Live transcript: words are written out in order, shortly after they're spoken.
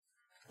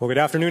Well, good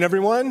afternoon,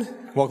 everyone.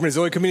 Welcome to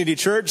Zoe Community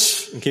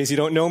Church. In case you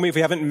don't know me, if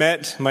we haven't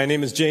met, my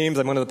name is James.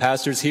 I'm one of the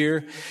pastors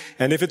here.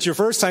 And if it's your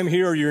first time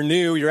here or you're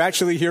new, you're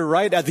actually here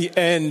right at the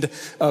end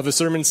of a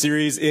sermon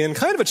series in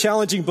kind of a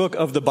challenging book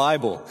of the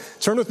Bible.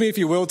 Turn with me, if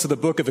you will, to the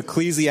book of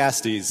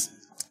Ecclesiastes.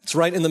 It's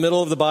right in the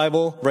middle of the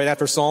Bible, right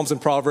after Psalms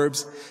and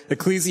Proverbs.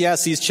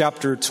 Ecclesiastes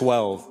chapter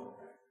 12.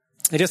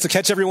 And just to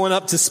catch everyone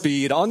up to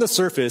speed, on the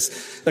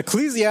surface,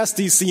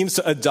 Ecclesiastes seems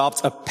to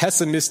adopt a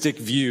pessimistic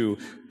view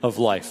of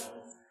life.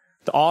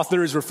 The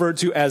author is referred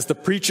to as the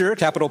preacher,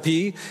 capital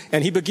P,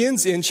 and he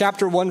begins in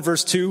chapter 1,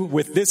 verse 2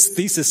 with this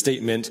thesis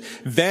statement: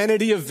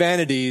 vanity of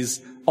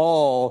vanities,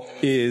 all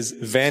is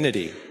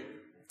vanity.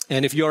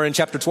 And if you are in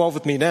chapter 12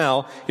 with me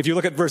now, if you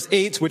look at verse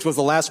 8, which was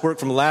the last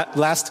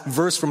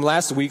verse from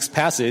last week's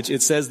passage,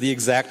 it says the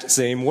exact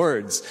same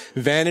words.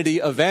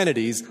 Vanity of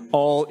vanities,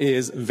 all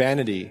is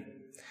vanity.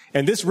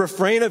 And this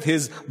refrain of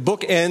his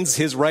bookends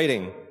his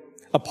writing,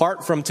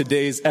 apart from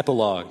today's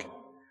epilogue.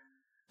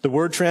 The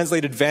word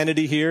translated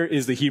vanity here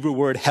is the Hebrew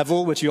word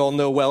hevel, which you all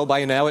know well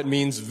by now. It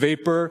means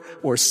vapor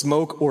or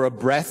smoke or a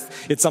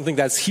breath. It's something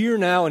that's here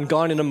now and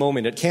gone in a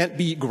moment. It can't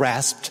be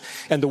grasped.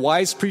 And the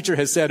wise preacher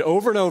has said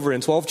over and over in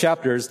 12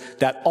 chapters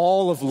that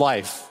all of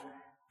life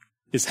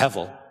is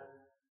hevel.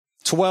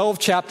 12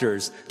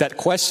 chapters that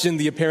question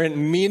the apparent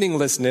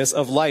meaninglessness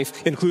of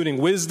life, including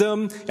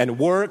wisdom and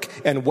work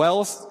and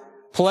wealth.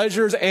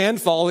 Pleasures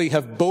and folly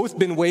have both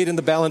been weighed in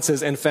the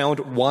balances and found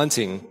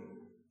wanting.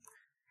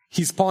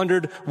 He's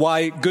pondered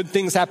why good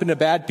things happen to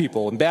bad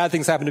people and bad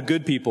things happen to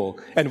good people,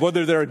 and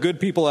whether there are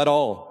good people at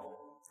all.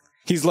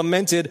 He's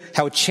lamented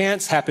how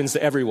chance happens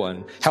to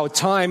everyone, how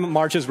time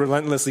marches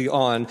relentlessly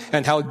on,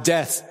 and how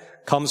death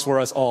comes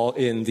for us all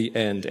in the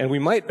end. And we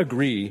might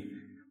agree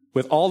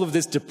with all of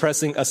this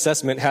depressing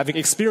assessment, having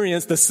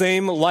experienced the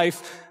same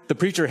life the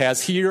preacher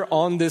has here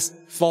on this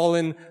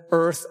fallen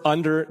earth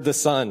under the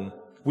sun.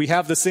 We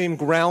have the same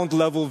ground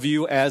level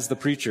view as the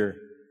preacher.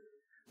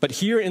 But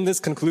here in this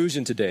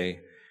conclusion today,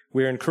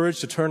 we are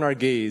encouraged to turn our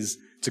gaze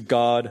to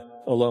God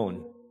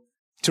alone,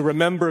 to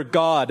remember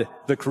God,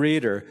 the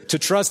Creator, to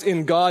trust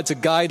in God to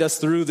guide us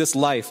through this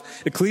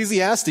life.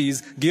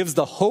 Ecclesiastes gives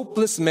the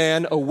hopeless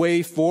man a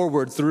way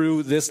forward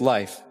through this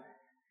life,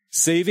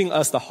 saving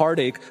us the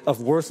heartache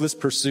of worthless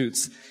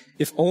pursuits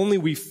if only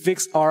we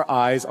fix our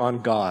eyes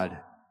on God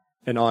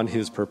and on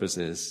His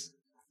purposes.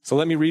 So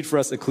let me read for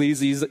us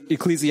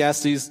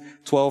Ecclesiastes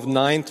 12,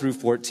 9 through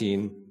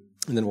 14,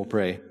 and then we'll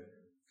pray.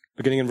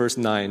 Beginning in verse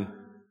 9.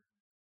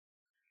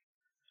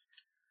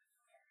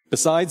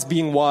 Besides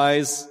being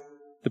wise,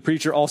 the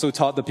preacher also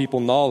taught the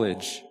people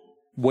knowledge,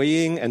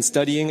 weighing and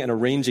studying and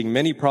arranging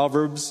many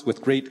proverbs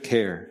with great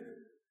care.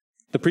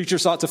 The preacher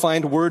sought to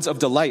find words of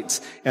delight,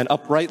 and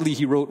uprightly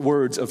he wrote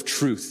words of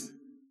truth.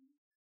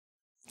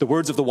 The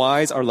words of the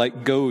wise are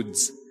like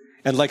goads,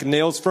 and like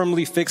nails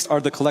firmly fixed are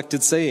the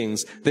collected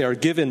sayings. They are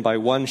given by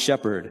one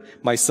shepherd.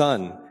 My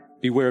son,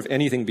 beware of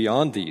anything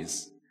beyond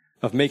these.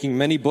 Of making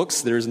many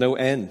books there is no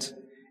end,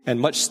 and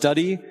much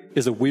study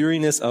is a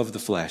weariness of the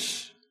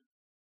flesh.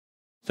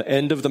 The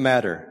end of the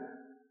matter,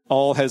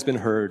 all has been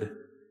heard.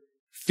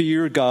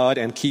 Fear God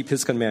and keep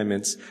His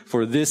commandments,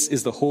 for this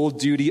is the whole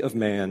duty of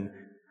man.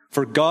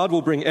 For God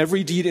will bring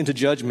every deed into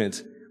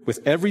judgment with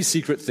every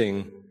secret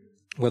thing,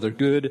 whether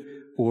good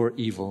or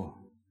evil.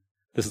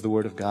 This is the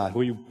word of God.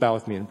 Will you bow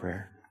with me in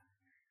prayer?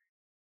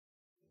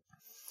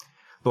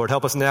 Lord,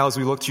 help us now as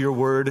we look to your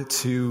word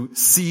to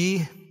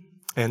see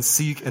and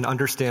seek and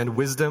understand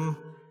wisdom.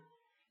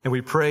 And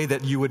we pray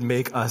that you would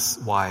make us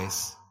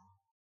wise.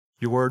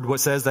 Your word what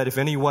says that if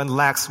anyone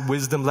lacks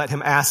wisdom, let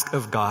him ask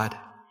of God.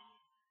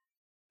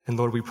 And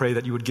Lord, we pray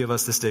that you would give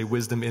us this day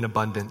wisdom in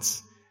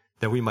abundance,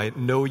 that we might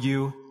know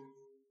you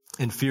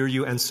and fear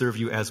you and serve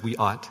you as we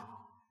ought.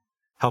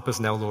 Help us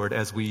now, Lord,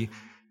 as we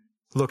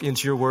look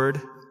into your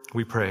word,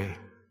 we pray.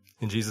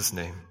 In Jesus'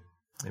 name,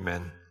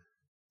 amen.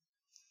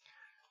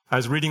 I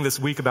was reading this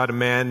week about a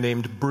man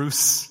named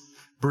Bruce.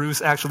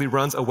 Bruce actually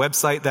runs a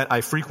website that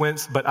I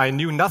frequent, but I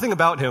knew nothing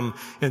about him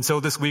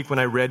until this week when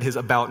I read his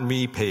About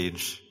Me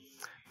page.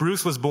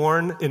 Bruce was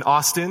born in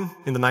Austin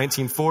in the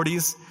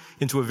 1940s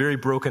into a very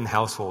broken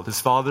household.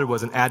 His father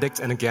was an addict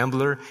and a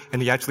gambler,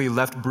 and he actually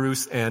left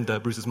Bruce and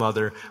Bruce's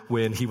mother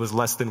when he was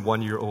less than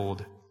 1 year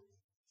old.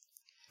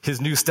 His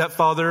new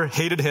stepfather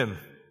hated him,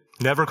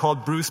 never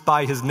called Bruce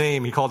by his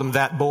name. He called him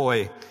that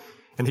boy,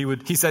 and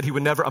he said he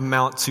would never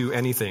amount to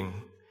anything.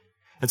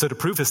 And so to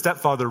prove his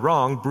stepfather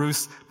wrong,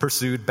 Bruce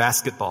pursued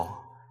basketball.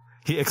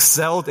 He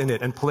excelled in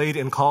it and played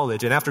in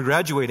college. And after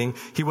graduating,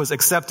 he was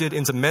accepted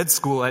into med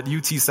school at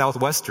UT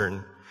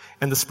Southwestern.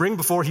 And the spring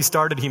before he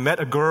started, he met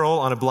a girl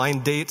on a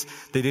blind date.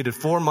 They dated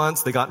 4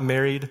 months. They got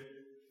married.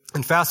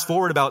 And fast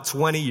forward about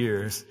 20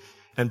 years,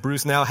 and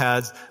Bruce now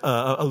has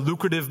a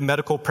lucrative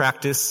medical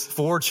practice,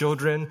 4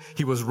 children.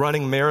 He was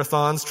running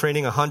marathons,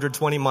 training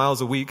 120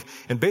 miles a week,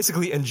 and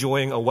basically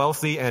enjoying a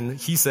wealthy and,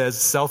 he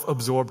says,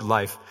 self-absorbed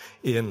life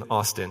in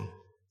Austin.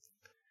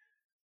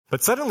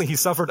 But suddenly he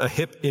suffered a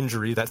hip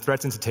injury that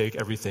threatened to take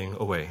everything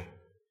away.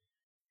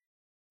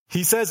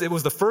 He says it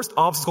was the first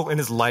obstacle in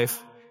his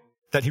life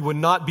that he would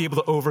not be able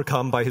to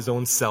overcome by his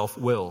own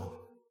self-will.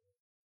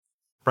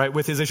 Right?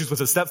 With his issues with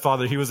his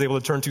stepfather, he was able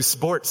to turn to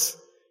sports.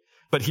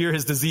 But here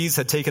his disease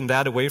had taken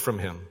that away from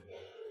him.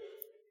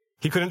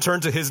 He couldn't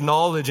turn to his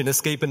knowledge and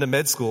escape into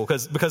med school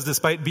because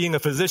despite being a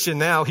physician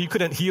now, he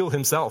couldn't heal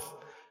himself.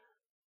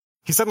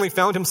 He suddenly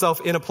found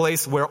himself in a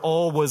place where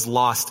all was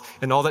lost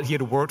and all that he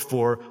had worked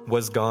for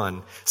was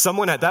gone.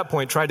 Someone at that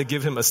point tried to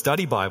give him a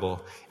study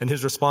Bible, and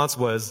his response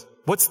was,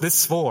 "What's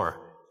this for?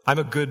 I'm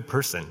a good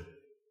person."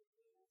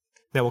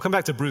 Now, we'll come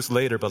back to Bruce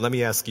later, but let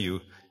me ask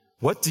you,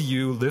 what do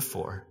you live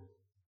for?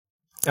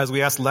 As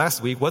we asked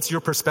last week, what's your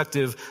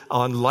perspective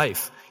on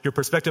life? Your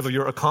perspective of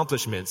your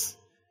accomplishments?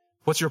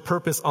 What's your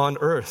purpose on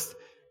earth?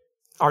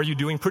 Are you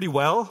doing pretty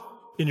well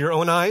in your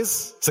own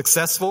eyes?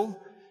 Successful?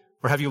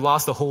 Or have you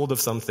lost a hold of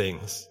some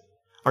things?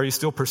 Are you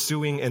still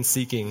pursuing and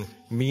seeking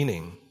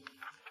meaning?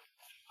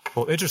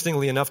 Well,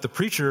 interestingly enough, the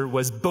preacher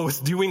was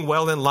both doing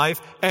well in life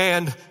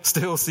and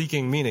still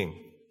seeking meaning.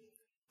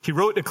 He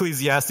wrote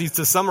Ecclesiastes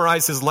to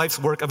summarize his life's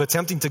work of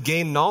attempting to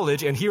gain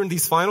knowledge, and here in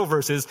these final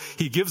verses,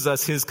 he gives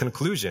us his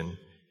conclusion.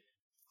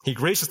 He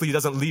graciously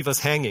doesn't leave us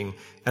hanging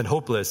and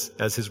hopeless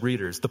as his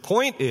readers. The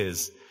point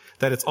is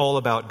that it's all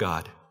about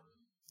God.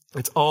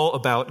 It's all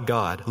about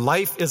God.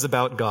 Life is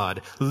about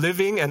God.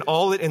 Living and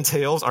all it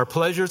entails, our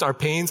pleasures, our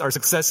pains, our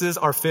successes,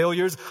 our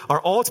failures,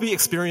 are all to be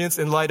experienced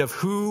in light of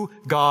who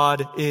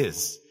God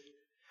is.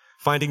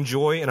 Finding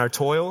joy in our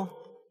toil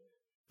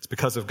is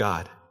because of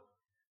God.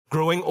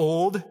 Growing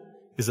old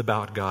is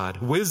about God.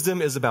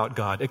 Wisdom is about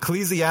God.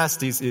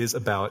 Ecclesiastes is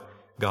about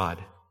God.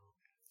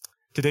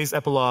 Today's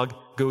epilogue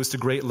goes to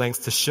great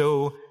lengths to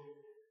show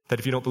that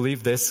if you don't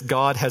believe this,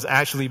 God has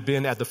actually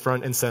been at the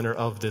front and center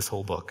of this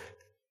whole book.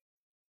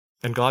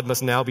 And God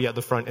must now be at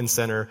the front and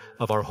center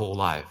of our whole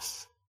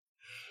lives.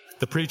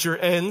 The preacher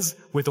ends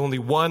with only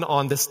one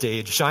on the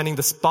stage, shining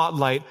the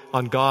spotlight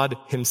on God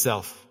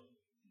himself.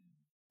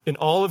 In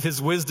all of his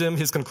wisdom,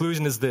 his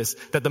conclusion is this,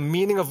 that the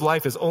meaning of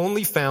life is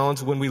only found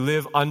when we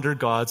live under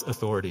God's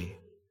authority.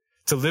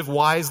 To live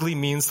wisely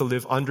means to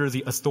live under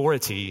the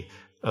authority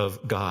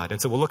of God. And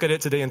so we'll look at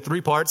it today in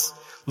 3 parts,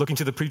 looking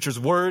to the preacher's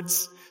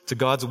words, to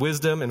God's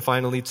wisdom, and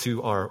finally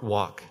to our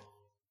walk.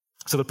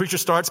 So the preacher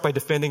starts by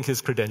defending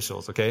his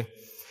credentials, okay?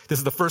 This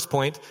is the first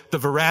point, the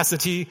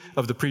veracity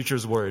of the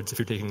preacher's words, if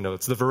you're taking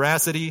notes. The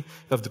veracity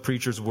of the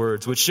preacher's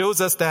words, which shows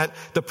us that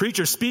the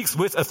preacher speaks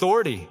with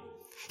authority.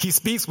 He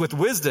speaks with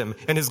wisdom,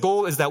 and his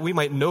goal is that we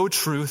might know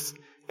truth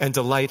and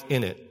delight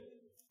in it.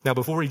 Now,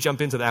 before we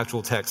jump into the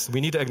actual text, we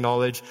need to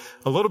acknowledge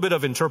a little bit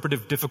of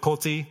interpretive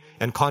difficulty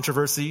and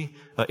controversy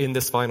in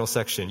this final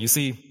section. You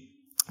see,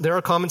 there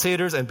are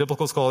commentators and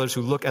biblical scholars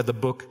who look at the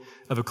book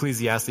of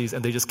Ecclesiastes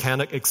and they just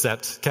cannot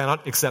accept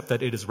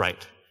that it is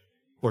right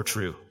or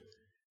true.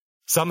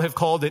 Some have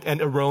called it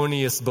an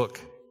erroneous book,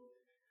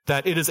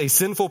 that it is a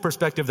sinful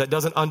perspective that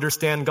doesn't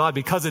understand God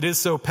because it is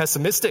so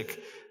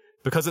pessimistic,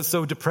 because it's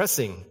so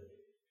depressing.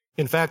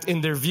 In fact,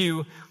 in their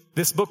view,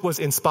 this book was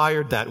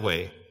inspired that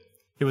way.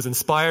 It was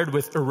inspired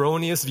with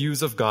erroneous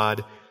views of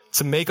God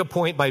to make a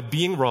point by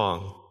being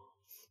wrong.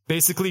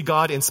 Basically,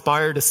 God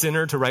inspired a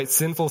sinner to write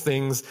sinful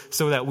things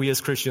so that we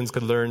as Christians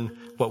could learn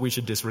what we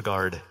should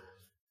disregard.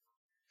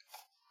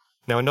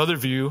 Now, another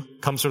view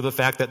comes from the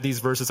fact that these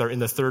verses are in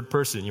the third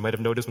person. You might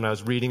have noticed when I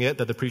was reading it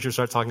that the preacher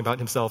starts talking about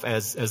himself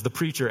as the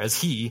preacher, as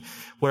he,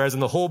 whereas in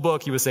the whole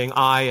book he was saying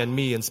I and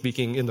me and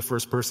speaking in the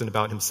first person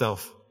about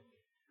himself.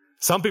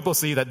 Some people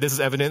see that this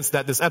is evidence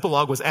that this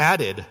epilogue was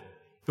added.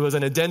 It was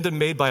an addendum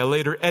made by a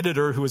later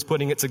editor who was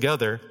putting it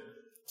together.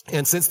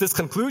 And since this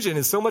conclusion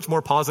is so much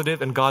more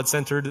positive and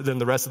God-centered than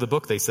the rest of the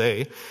book, they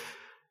say,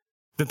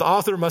 that the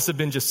author must have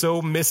been just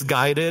so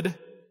misguided,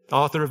 the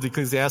author of the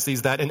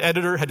Ecclesiastes, that an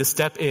editor had to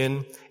step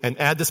in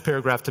and add this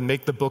paragraph to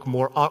make the book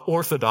more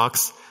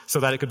orthodox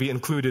so that it could be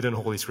included in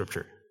Holy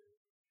Scripture.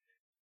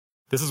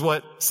 This is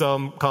what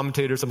some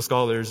commentators, some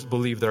scholars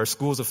believe. There are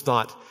schools of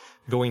thought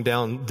going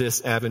down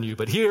this avenue.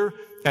 But here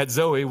at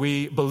Zoe,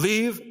 we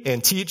believe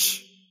and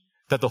teach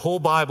that the whole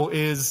Bible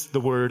is the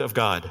Word of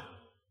God.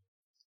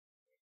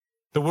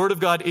 The Word of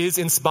God is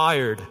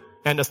inspired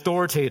and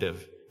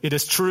authoritative. It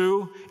is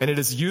true and it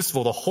is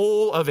useful, the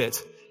whole of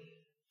it,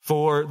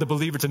 for the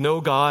believer to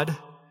know God,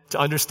 to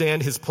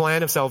understand His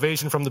plan of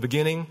salvation from the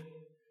beginning,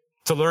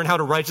 to learn how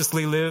to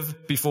righteously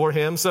live before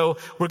Him. So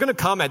we're going to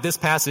come at this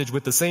passage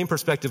with the same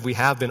perspective we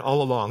have been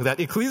all along,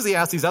 that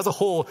Ecclesiastes as a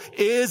whole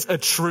is a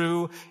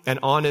true and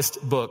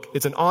honest book.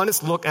 It's an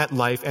honest look at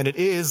life, and it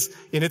is,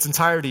 in its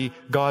entirety,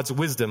 God's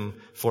wisdom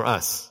for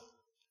us.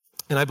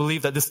 And I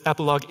believe that this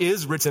epilogue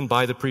is written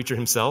by the preacher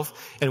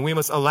himself, and we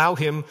must allow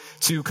him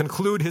to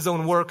conclude his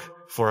own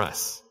work for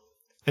us.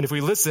 And if we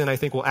listen, I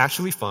think we'll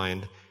actually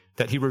find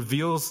that he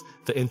reveals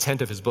the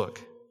intent of his book.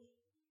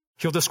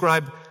 He'll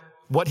describe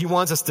what he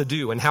wants us to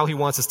do and how he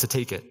wants us to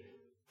take it,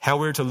 how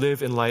we're to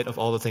live in light of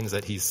all the things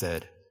that he's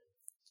said.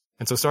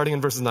 And so starting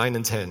in verses 9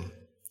 and 10,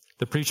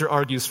 the preacher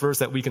argues first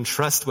that we can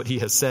trust what he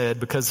has said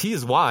because he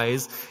is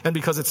wise and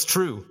because it's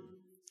true.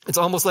 It's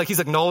almost like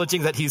he's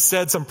acknowledging that he's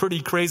said some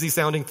pretty crazy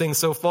sounding things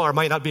so far,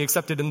 might not be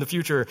accepted in the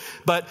future,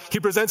 but he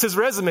presents his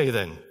resume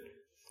then.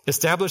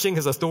 establishing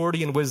his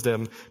authority and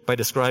wisdom by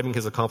describing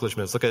his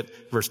accomplishments. Look at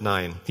verse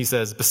 9. He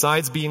says,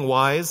 besides being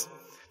wise,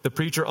 the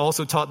preacher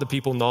also taught the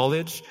people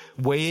knowledge,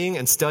 weighing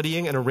and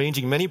studying and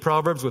arranging many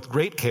proverbs with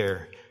great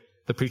care.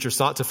 The preacher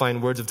sought to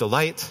find words of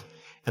delight,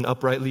 and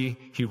uprightly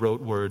he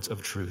wrote words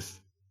of truth.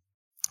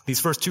 These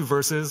first two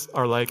verses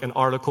are like an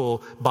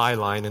article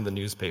byline in the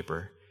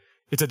newspaper.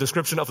 It's a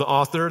description of the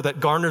author that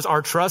garners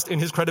our trust in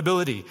his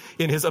credibility,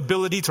 in his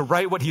ability to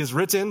write what he has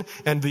written,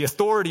 and the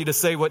authority to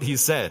say what he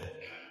said.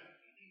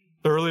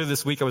 Earlier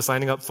this week, I was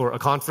signing up for a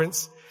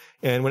conference,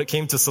 and when it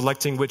came to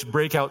selecting which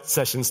breakout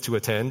sessions to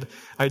attend,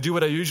 I do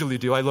what I usually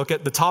do. I look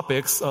at the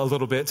topics a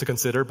little bit to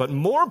consider, but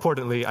more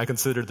importantly, I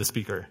consider the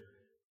speaker.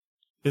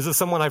 Is this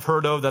someone I've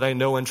heard of that I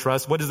know and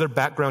trust? What is their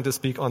background to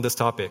speak on this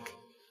topic?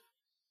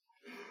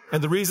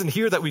 And the reason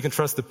here that we can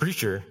trust the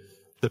preacher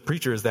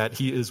is that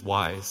he is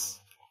wise.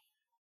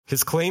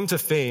 His claim to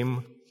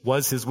fame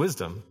was his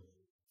wisdom.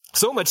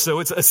 So much so,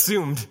 it's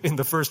assumed in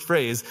the first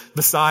phrase,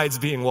 besides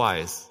being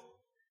wise.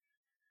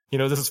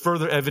 This is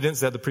further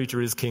evidence that the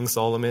preacher is King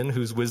Solomon,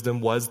 whose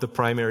wisdom was the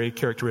primary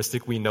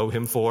characteristic we know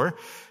him for.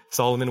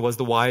 Solomon was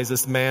the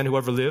wisest man who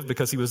ever lived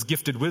because he was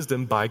gifted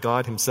wisdom by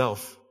God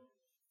himself.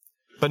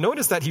 But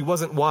notice that he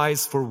wasn't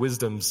wise for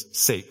wisdom's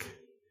sake.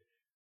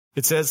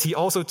 It says he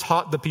also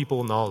taught the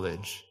people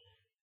knowledge.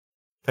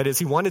 That is,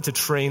 he wanted to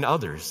train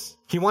others.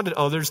 He wanted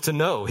others to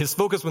know. His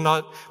focus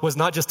was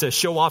not just to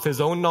show off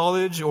his own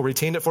knowledge or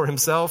retain it for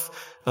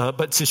himself,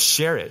 but to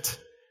share it,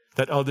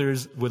 that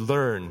others would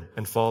learn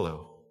and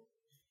follow.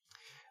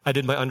 I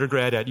did my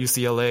undergrad at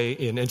UCLA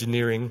in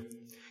engineering,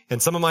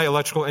 and some of my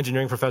electrical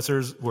engineering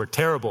professors were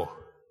terrible.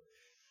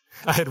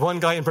 I had one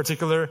guy in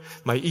particular,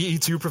 my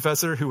EE2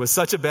 professor, who was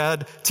such a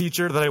bad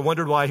teacher that I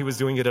wondered why he was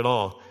doing it at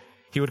all.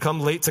 He would come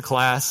late to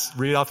class,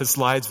 read off his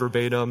slides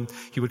verbatim.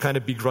 He would kind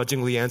of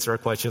begrudgingly answer our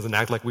questions and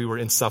act like we were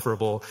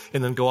insufferable,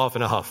 and then go off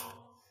in a huff.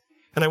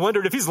 And I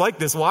wondered, if he's like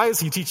this, why is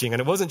he teaching?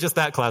 And it wasn't just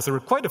that class. There were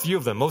quite a few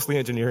of them, mostly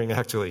engineering,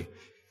 actually.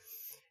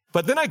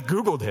 But then I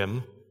Googled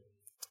him,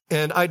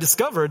 and I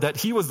discovered that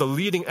he was the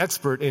leading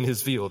expert in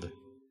his field.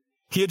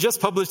 He had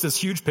just published this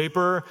huge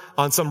paper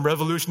on some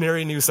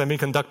revolutionary new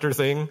semiconductor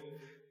thing.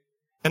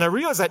 And I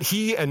realized that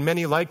he and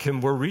many like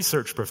him were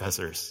research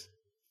professors.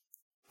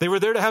 They were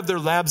there to have their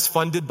labs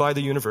funded by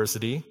the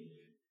university.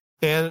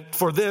 And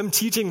for them,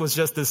 teaching was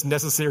just this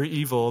necessary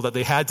evil that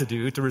they had to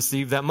do to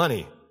receive that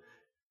money.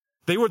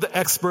 They were the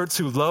experts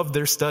who loved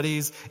their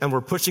studies and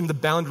were pushing the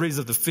boundaries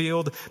of the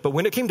field. But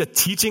when it came to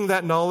teaching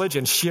that knowledge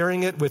and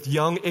sharing it with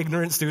young,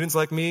 ignorant students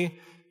like me,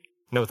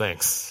 no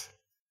thanks.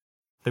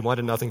 They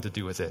wanted nothing to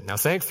do with it. Now,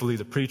 thankfully,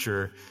 the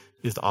preacher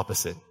is the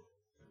opposite.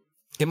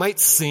 It might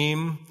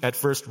seem at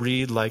first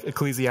read like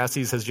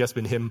Ecclesiastes has just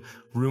been him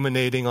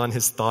ruminating on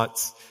his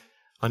thoughts,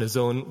 on his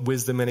own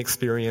wisdom and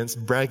experience,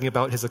 bragging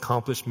about his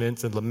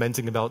accomplishments and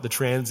lamenting about the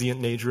transient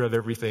nature of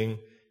everything.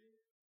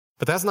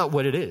 But that's not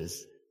what it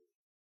is.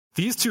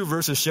 These two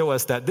verses show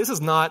us that this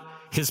is not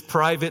his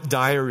private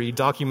diary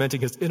documenting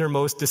his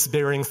innermost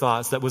despairing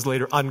thoughts that was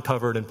later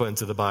uncovered and put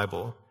into the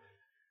Bible.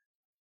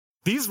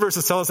 These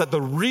verses tell us that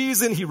the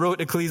reason he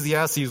wrote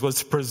Ecclesiastes was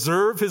to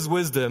preserve his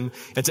wisdom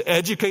and to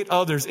educate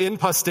others in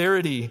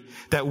posterity,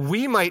 that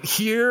we might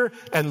hear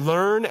and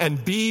learn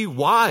and be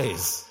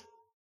wise.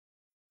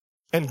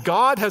 And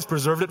God has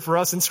preserved it for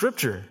us in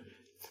Scripture.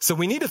 So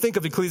we need to think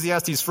of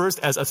Ecclesiastes first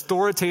as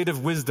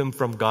authoritative wisdom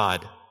from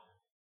God,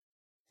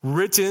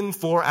 written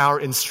for our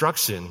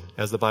instruction,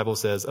 as the Bible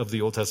says, of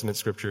the Old Testament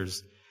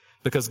Scriptures,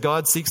 because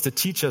God seeks to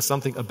teach us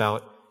something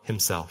about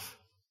himself.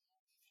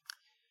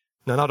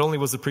 Now, not only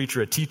was the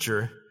preacher a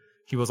teacher,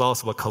 he was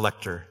also a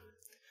collector.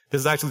 This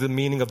is actually the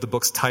meaning of the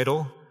book's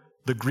title.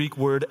 The Greek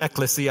word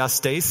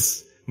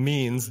ekklesiastes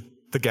means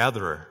the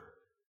gatherer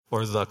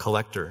or the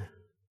collector.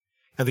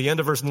 And the end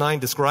of verse 9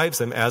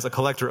 describes him as a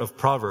collector of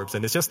proverbs.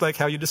 And it's just like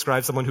how you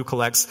describe someone who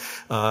collects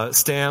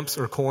stamps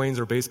or coins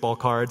or baseball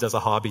cards as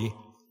a hobby.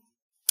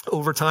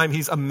 Over time,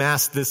 he's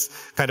amassed this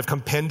kind of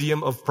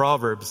compendium of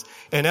proverbs.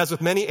 And as with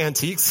many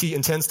antiques, he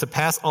intends to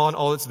pass on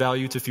all its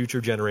value to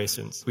future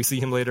generations. We see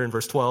him later in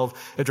verse 12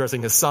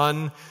 addressing his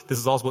son. This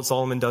is also what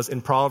Solomon does in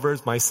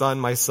Proverbs. My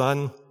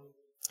son.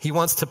 He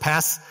wants to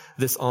pass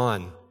this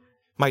on.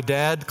 My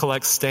dad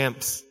collects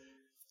stamps,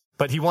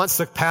 but he wants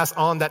to pass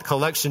on that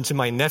collection to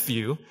my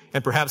nephew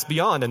and perhaps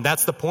beyond. And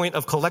that's the point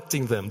of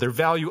collecting them, their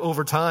value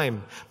over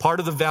time. Part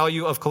of the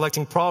value of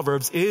collecting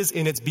proverbs is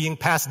in its being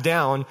passed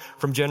down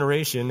from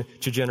generation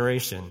to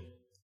generation.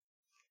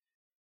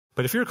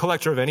 But if you're a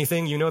collector of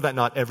anything, you know that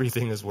not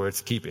everything is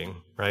worth keeping,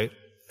 right?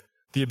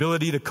 The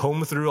ability to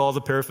comb through all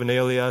the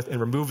paraphernalia and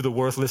remove the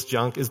worthless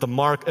junk is the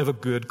mark of a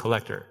good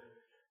collector.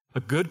 A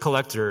good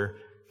collector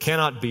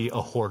cannot be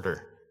a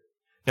hoarder.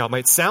 Now, it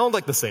might sound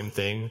like the same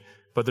thing,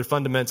 but they're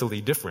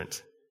fundamentally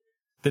different.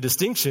 The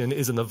distinction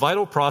is in the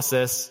vital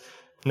process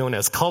known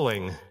as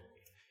culling.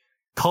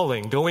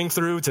 Culling, going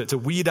through to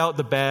weed out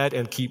the bad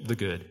and keep the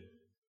good.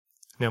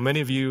 Now, many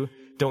of you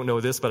don't know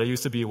this, but I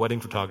used to be a wedding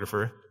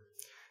photographer.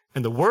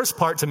 And the worst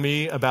part to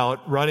me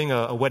about running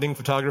a wedding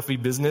photography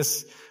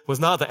business was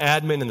not the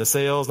admin and the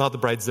sales, not the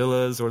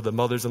bridezillas or the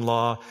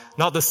mothers-in-law,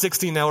 not the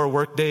 16-hour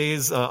work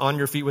days on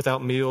your feet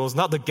without meals,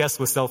 not the guests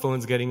with cell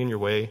phones getting in your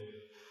way.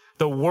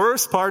 The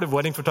worst part of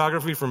wedding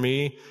photography for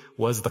me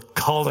was the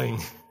culling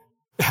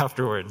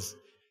afterwards.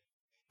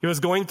 It was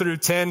going through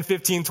 10,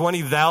 15,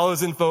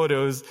 20,000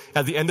 photos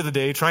at the end of the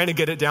day, trying to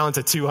get it down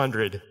to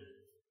 200.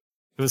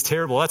 It was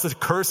terrible. That's the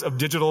curse of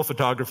digital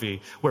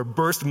photography, where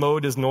burst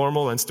mode is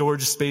normal and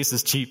storage space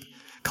is cheap.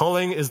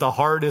 Culling is the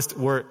hardest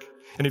work.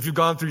 And if you've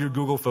gone through your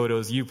Google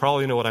Photos, you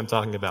probably know what I'm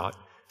talking about.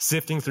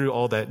 Sifting through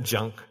all that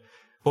junk.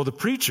 Well, the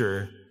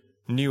preacher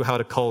knew how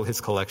to cull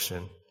his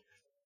collection.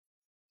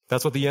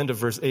 That's what the end of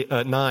verse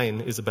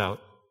 9 is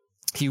about.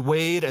 He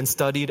weighed and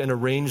studied and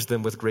arranged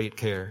them with great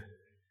care.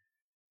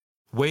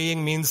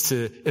 Weighing means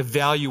to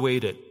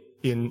evaluate it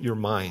in your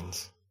mind,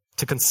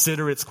 to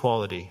consider its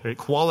quality. Right?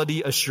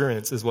 Quality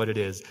assurance is what it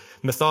is.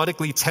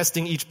 Methodically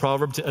testing each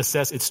proverb to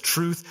assess its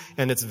truth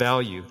and its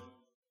value.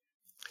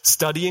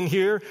 Studying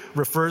here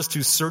refers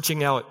to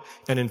searching out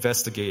and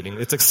investigating.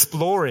 It's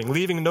exploring,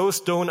 leaving no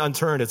stone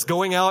unturned. It's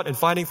going out and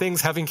finding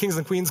things, having kings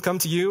and queens come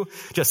to you,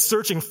 just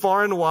searching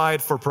far and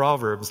wide for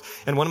proverbs.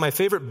 And one of my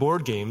favorite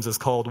board games is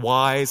called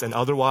Wise and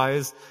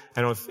Otherwise.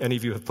 I don't know if any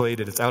of you have played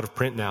it. It's out of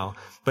print now.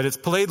 But it's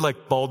played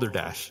like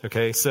Balderdash,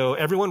 okay? So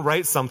everyone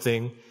writes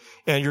something,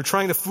 and you're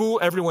trying to fool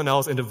everyone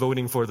else into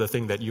voting for the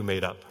thing that you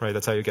made up, right?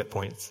 That's how you get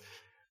points.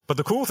 But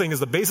the cool thing is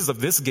the basis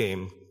of this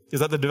game is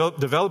that the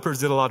developers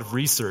did a lot of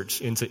research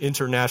into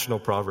international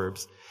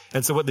proverbs.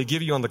 And so what they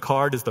give you on the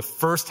card is the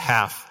first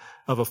half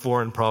of a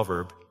foreign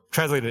proverb,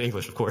 translated in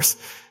English, of course.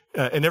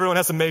 And everyone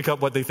has to make up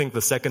what they think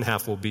the second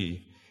half will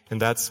be. And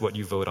that's what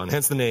you vote on.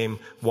 Hence the name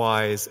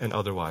Wise and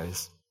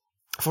Otherwise.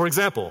 For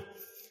example,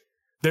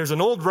 there's an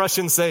old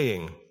Russian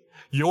saying,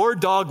 your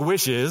dog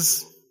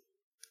wishes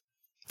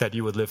that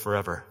you would live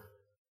forever.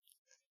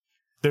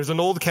 There's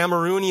an old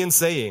Cameroonian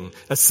saying,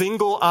 a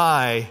single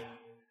eye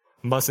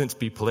mustn't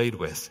be played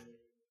with.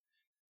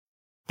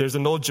 There's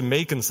an old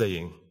Jamaican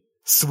saying,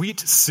 sweet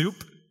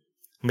soup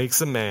makes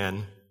a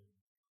man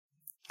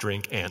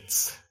drink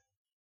ants.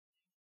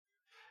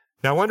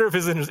 Now I wonder if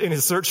in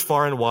his search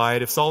far and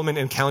wide, if Solomon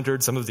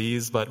encountered some of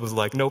these, but was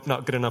like, nope,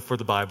 not good enough for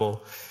the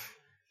Bible.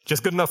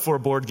 Just good enough for a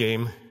board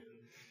game.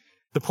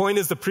 The point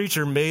is the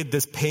preacher made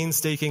this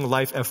painstaking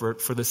life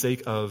effort for the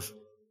sake of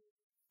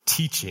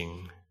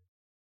teaching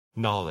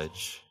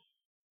knowledge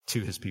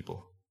to his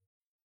people.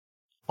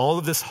 All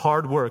of this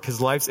hard work,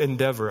 his life's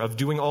endeavor of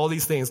doing all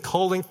these things,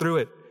 culling through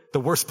it, the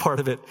worst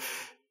part of it,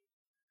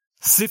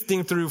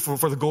 sifting through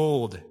for the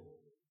gold,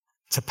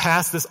 to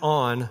pass this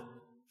on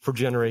for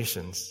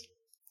generations.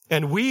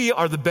 And we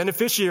are the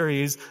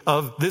beneficiaries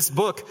of this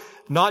book,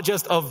 not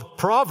just of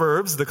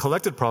Proverbs, the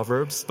collected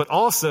Proverbs, but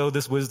also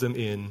this wisdom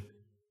in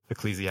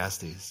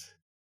Ecclesiastes.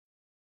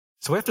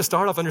 So we have to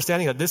start off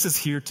understanding that this is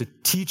here to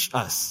teach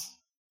us.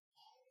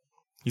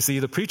 You see,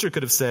 the preacher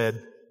could have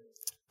said,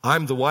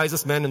 I'm the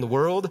wisest man in the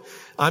world.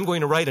 I'm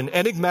going to write an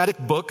enigmatic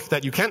book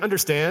that you can't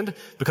understand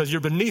because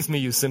you're beneath me,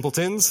 you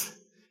simpletons.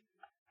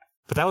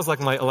 But that was like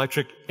my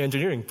electric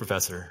engineering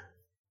professor.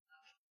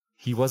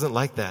 He wasn't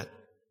like that.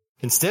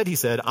 Instead, he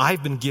said,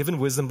 I've been given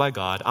wisdom by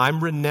God.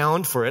 I'm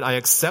renowned for it. I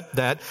accept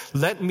that.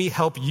 Let me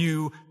help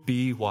you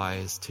be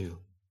wise too.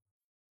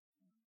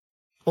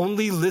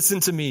 Only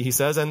listen to me, he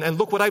says, and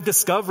look what I've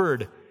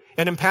discovered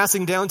and am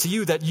passing down to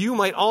you that you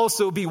might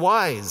also be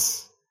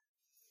wise.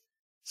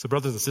 So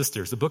brothers and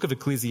sisters, the book of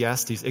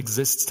Ecclesiastes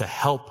exists to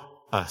help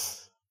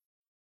us.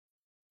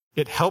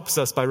 It helps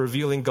us by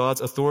revealing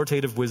God's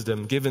authoritative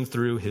wisdom given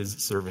through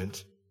his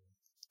servant.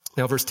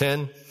 Now verse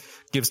 10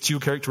 gives two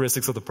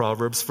characteristics of the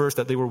Proverbs. First,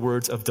 that they were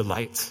words of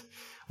delight.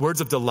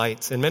 Words of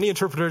delight. And many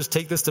interpreters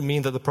take this to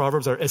mean that the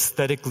Proverbs are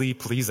aesthetically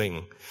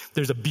pleasing.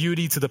 There's a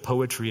beauty to the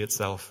poetry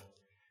itself.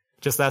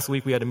 Just last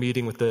week, we had a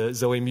meeting with the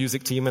Zoe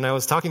music team, and I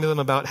was talking to them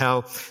about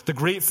how the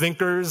great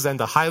thinkers and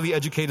the highly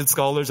educated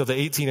scholars of the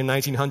 18 and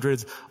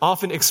 1900s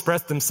often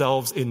expressed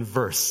themselves in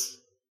verse.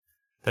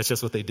 That's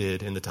just what they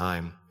did in the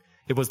time.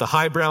 It was the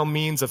highbrow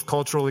means of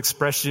cultural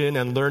expression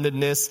and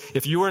learnedness.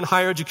 If you were in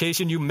higher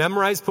education, you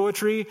memorized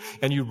poetry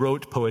and you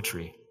wrote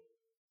poetry.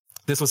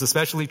 This was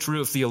especially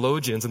true of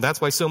theologians, and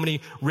that's why so many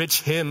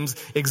rich hymns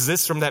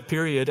exist from that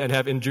period and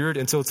have endured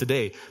until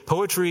today.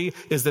 Poetry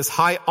is this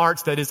high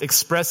art that is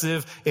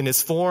expressive in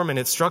its form and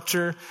its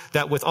structure,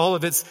 that with all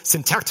of its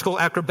syntactical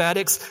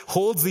acrobatics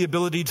holds the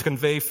ability to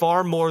convey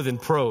far more than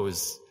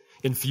prose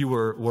in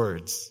fewer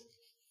words.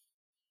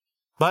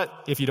 But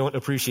if you don't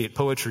appreciate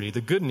poetry, the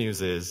good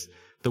news is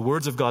the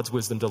words of God's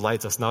wisdom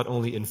delights us not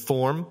only in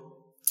form,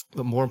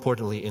 but more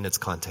importantly in its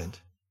content.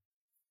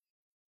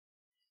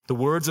 The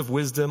words of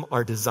wisdom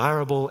are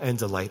desirable and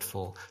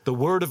delightful. The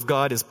word of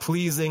God is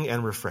pleasing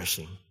and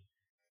refreshing.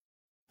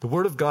 The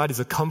word of God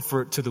is a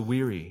comfort to the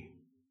weary.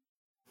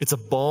 It's a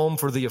balm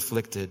for the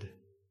afflicted.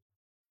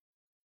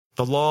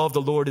 The law of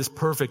the Lord is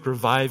perfect,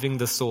 reviving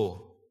the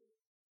soul.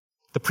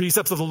 The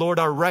precepts of the Lord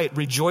are right,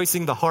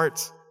 rejoicing the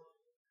heart.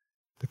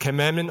 The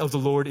commandment of the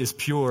Lord is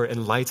pure,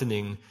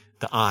 enlightening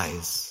the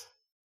eyes.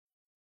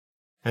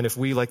 And if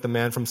we, like the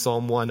man from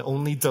Psalm 1,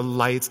 only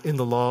delight in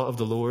the law of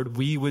the Lord,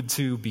 we would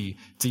too be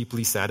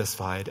deeply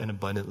satisfied and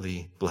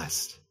abundantly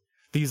blessed.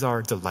 These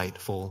are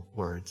delightful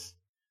words.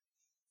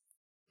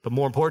 But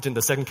more important,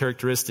 the second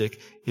characteristic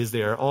is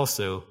they are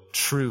also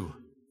true.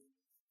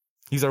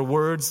 These are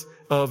words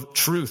of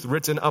truth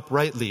written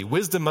uprightly.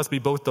 Wisdom must be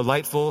both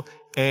delightful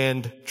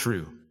and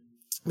true.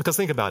 Because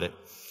think about it.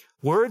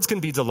 Words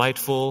can be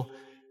delightful,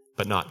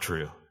 but not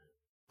true,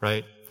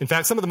 right? In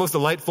fact, some of the most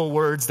delightful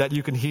words that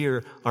you can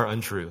hear are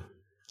untrue,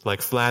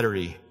 like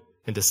flattery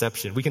and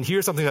deception. We can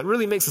hear something that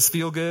really makes us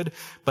feel good,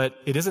 but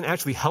it isn't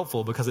actually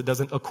helpful because it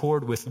doesn't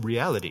accord with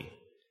reality.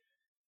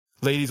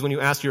 Ladies, when you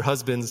ask your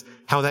husbands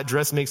how that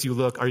dress makes you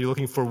look, are you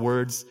looking for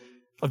words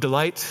of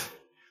delight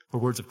or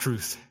words of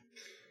truth?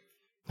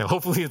 Now,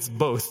 hopefully it's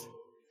both.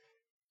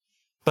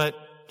 But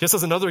just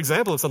as another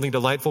example of something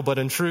delightful but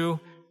untrue,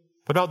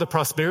 what about the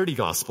prosperity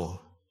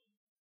gospel?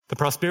 The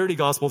prosperity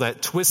gospel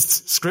that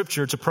twists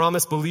Scripture to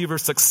promise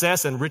believers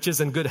success and riches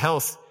and good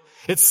health.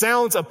 It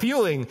sounds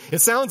appealing. It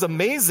sounds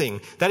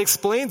amazing. That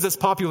explains its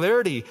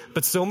popularity,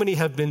 but so many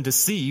have been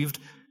deceived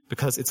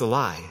because it's a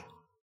lie.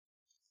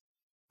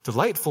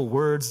 Delightful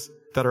words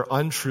that are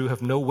untrue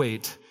have no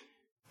weight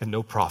and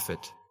no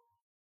profit.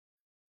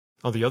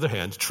 On the other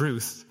hand,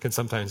 truth can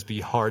sometimes be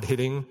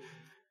hard-hitting,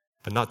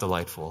 but not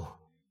delightful,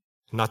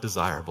 not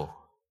desirable.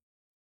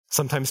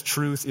 Sometimes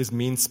truth is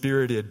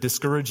mean-spirited,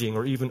 discouraging,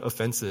 or even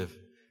offensive.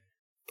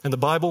 And the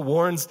Bible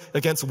warns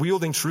against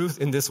wielding truth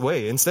in this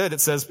way. Instead, it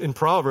says in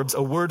Proverbs,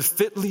 a word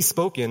fitly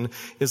spoken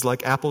is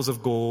like apples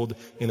of gold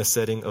in a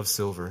setting of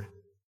silver.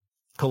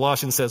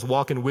 Colossians says,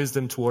 walk in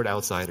wisdom toward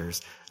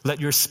outsiders. Let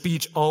your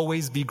speech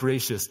always be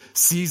gracious,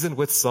 seasoned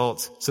with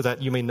salt, so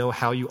that you may know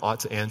how you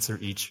ought to answer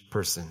each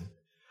person.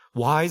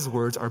 Wise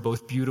words are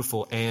both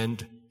beautiful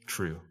and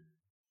true.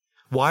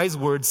 Wise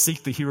words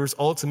seek the hearer's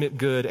ultimate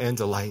good and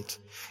delight.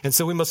 And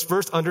so we must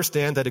first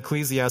understand that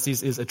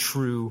Ecclesiastes is a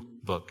true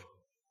book.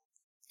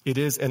 It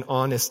is an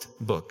honest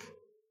book.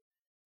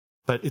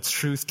 But its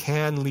truth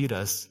can lead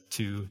us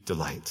to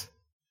delight.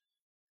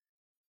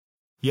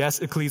 Yes,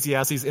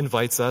 Ecclesiastes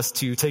invites us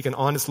to take an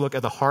honest look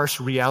at the harsh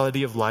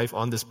reality of life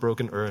on this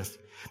broken earth.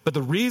 But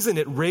the reason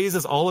it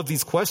raises all of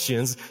these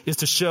questions is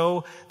to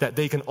show that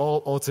they can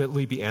all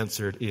ultimately be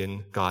answered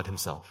in God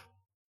Himself.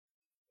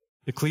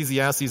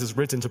 Ecclesiastes is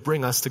written to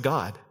bring us to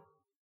God.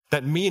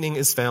 That meaning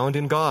is found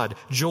in God.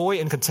 Joy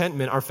and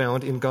contentment are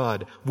found in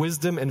God.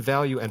 Wisdom and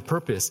value and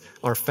purpose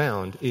are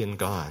found in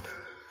God.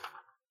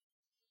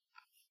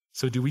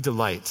 So do we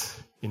delight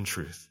in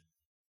truth?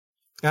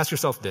 Ask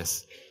yourself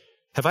this.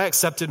 Have I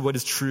accepted what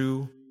is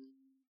true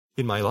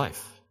in my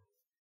life,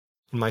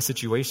 in my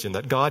situation,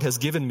 that God has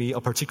given me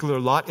a particular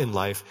lot in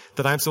life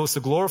that I'm supposed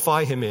to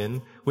glorify Him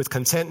in with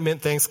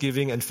contentment,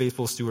 thanksgiving, and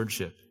faithful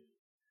stewardship?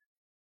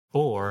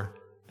 Or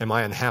am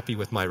I unhappy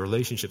with my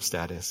relationship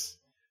status,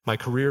 my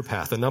career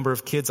path, the number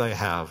of kids I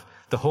have,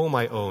 the home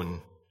I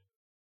own?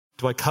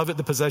 Do I covet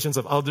the possessions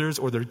of others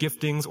or their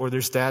giftings or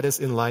their status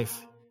in life?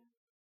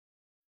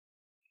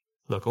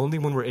 Look, only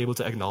when we're able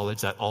to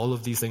acknowledge that all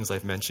of these things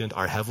I've mentioned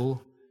are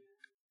hevel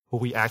will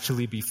we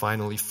actually be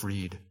finally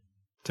freed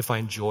to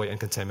find joy and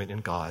contentment in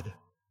God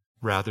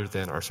rather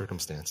than our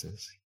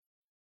circumstances.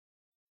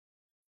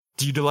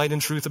 Do you delight in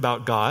truth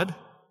about God?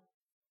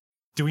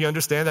 Do we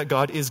understand that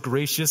God is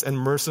gracious and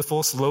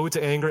merciful, slow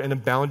to anger, and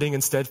abounding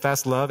in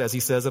steadfast love, as He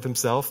says of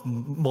Himself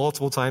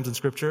multiple times in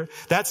Scripture?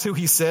 That's who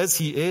He says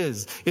He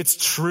is. It's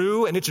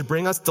true, and it should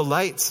bring us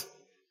delight.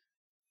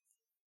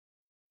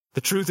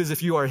 The truth is,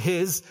 if you are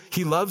His,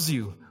 He loves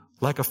you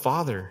like a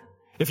father.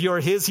 If you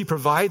are His, He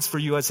provides for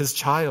you as His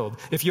child.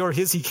 If you are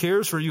His, He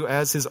cares for you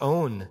as His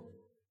own.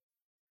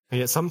 And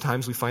yet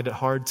sometimes we find it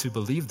hard to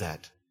believe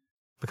that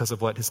because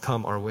of what has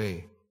come our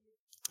way.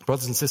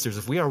 Brothers and sisters,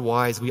 if we are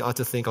wise, we ought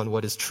to think on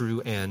what is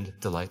true and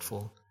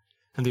delightful.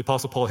 And the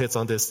Apostle Paul hits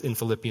on this in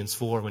Philippians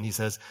 4 when he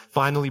says,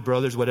 finally,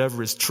 brothers,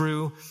 whatever is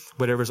true,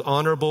 whatever is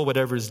honorable,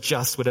 whatever is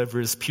just, whatever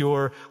is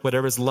pure,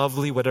 whatever is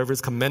lovely, whatever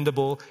is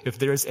commendable, if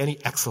there is any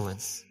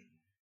excellence,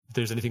 if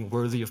there's anything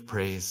worthy of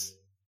praise,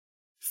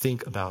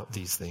 think about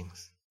these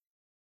things.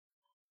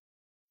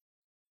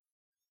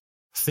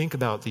 Think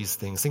about these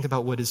things. Think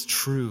about what is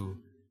true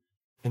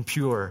and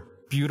pure,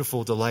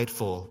 beautiful,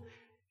 delightful,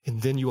 and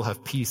then you will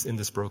have peace in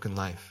this broken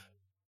life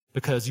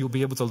because you'll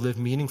be able to live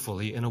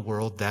meaningfully in a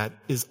world that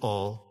is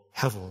all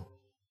hevel.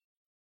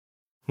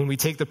 When we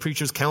take the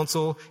preacher's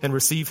counsel and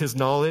receive his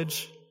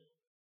knowledge,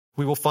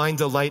 we will find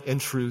delight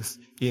and truth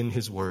in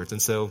his words. And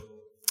so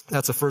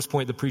that's the first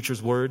point, the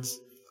preacher's words.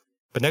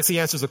 But next he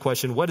answers the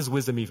question, what is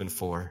wisdom even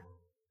for?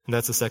 And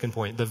that's the second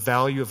point, the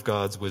value of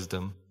God's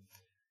wisdom.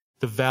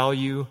 The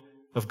value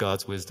of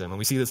God's wisdom. And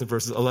we see this in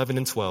verses 11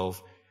 and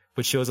 12,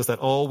 which shows us that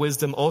all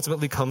wisdom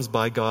ultimately comes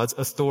by God's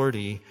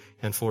authority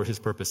and for his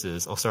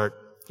purposes. I'll start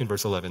in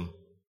verse 11.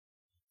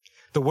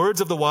 The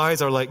words of the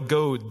wise are like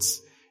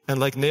goads, and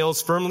like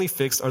nails firmly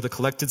fixed are the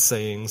collected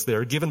sayings. They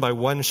are given by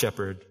one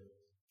shepherd.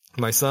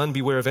 My son,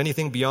 beware of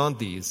anything beyond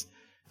these.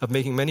 Of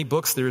making many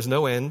books there is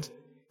no end,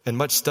 and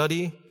much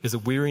study is a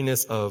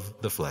weariness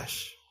of the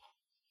flesh.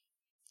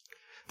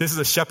 This is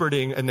a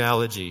shepherding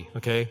analogy,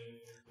 okay?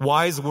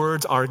 Wise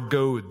words are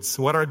goads.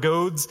 What are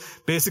goads?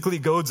 Basically,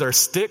 goads are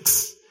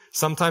sticks,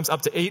 sometimes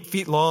up to 8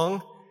 feet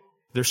long.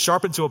 They're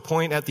sharpened to a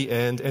point at the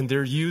end, and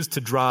they're used to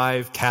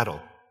drive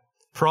cattle,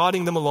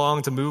 prodding them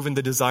along to move in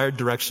the desired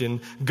direction,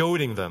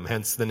 goading them,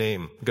 hence the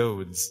name,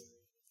 goads.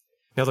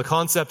 Now, the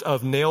concept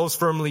of nails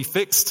firmly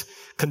fixed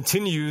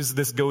continues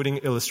this goading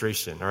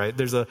illustration, all right?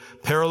 There's a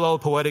parallel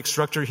poetic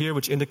structure here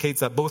which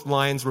indicates that both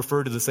lines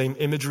refer to the same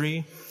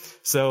imagery.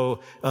 So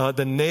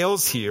the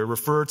nails here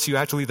refer to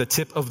actually the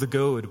tip of the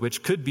goad,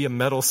 which could be a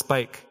metal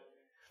spike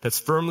that's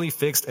firmly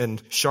fixed and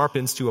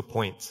sharpens to a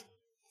point.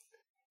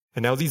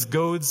 And now these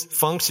goads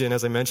function,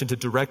 as I mentioned, to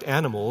direct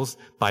animals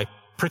by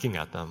pricking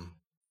at them,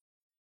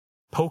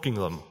 poking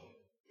them.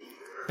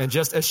 And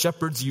just as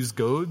shepherds use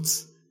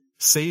goads,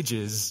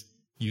 sages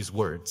use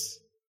words.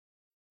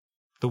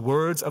 The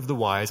words of the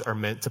wise are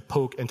meant to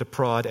poke and to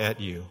prod at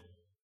you,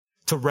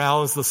 to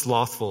rouse the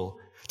slothful,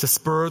 to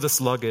spur the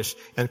sluggish,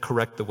 and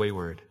correct the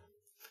wayward.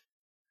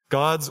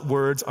 God's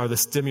words are the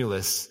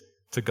stimulus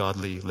to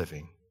godly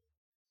living.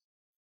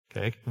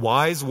 Okay?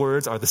 Wise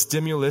words are the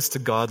stimulus to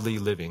godly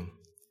living.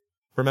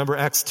 Remember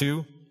Acts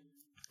 2?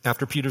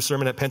 After Peter's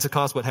sermon at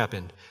Pentecost, what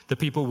happened? The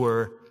people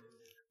were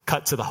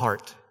cut to the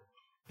heart.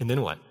 And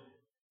then what?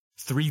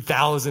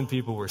 3,000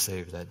 people were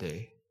saved that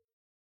day.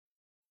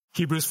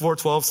 Hebrews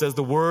 4:12 says,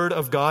 the word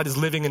of God is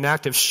living and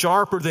active,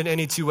 sharper than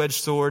any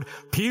two-edged sword,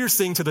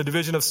 piercing to the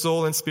division of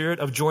soul and spirit,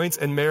 of joints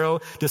and marrow,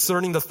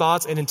 discerning the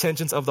thoughts and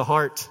intentions of the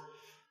heart.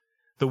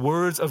 The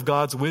words of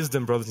God's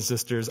wisdom, brothers and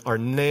sisters, are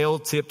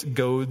nail-tipped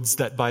goads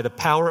that by the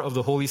power of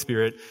the Holy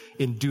Spirit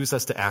induce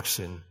us to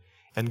action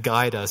and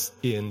guide us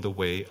in the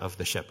way of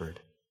the shepherd.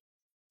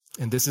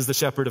 And this is the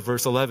shepherd of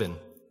verse 11,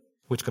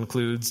 which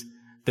concludes,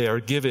 they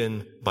are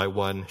given by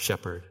one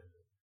shepherd.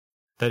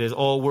 That is,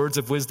 all words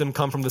of wisdom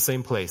come from the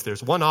same place.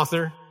 There's one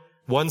author,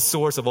 one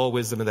source of all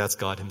wisdom, and that's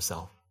God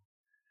himself.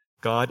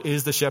 God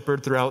is the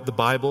shepherd throughout the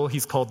Bible.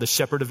 He's called the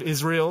shepherd of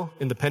Israel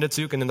in the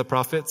Pentateuch and in the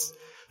prophets.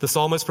 The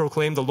psalmist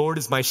proclaimed, the Lord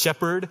is my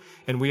shepherd,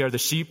 and we are the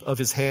sheep of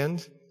his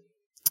hand.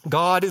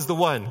 God is the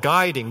one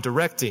guiding,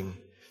 directing,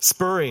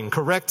 spurring,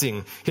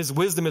 correcting. His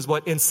wisdom is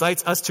what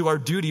incites us to our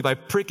duty by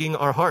pricking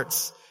our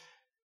hearts.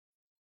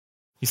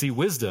 You see,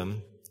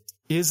 wisdom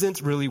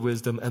isn't really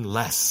wisdom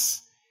unless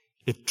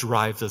it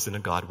drives us in a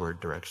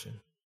Godward direction.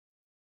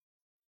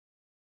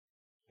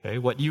 Okay,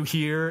 what you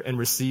hear and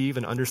receive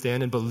and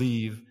understand and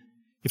believe,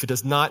 if it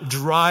does not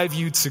drive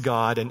you to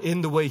God and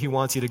in the way he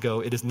wants you to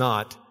go, it is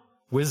not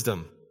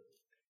wisdom.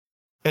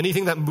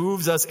 Anything that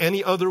moves us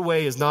any other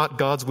way is not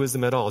God's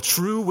wisdom at all.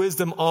 True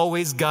wisdom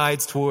always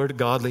guides toward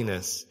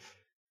godliness.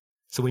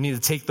 So we need to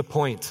take the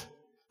point,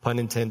 pun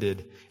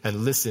intended,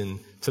 and listen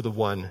to the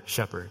one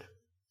shepherd.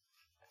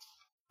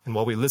 And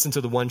while we listen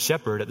to the one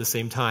shepherd, at the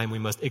same time, we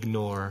must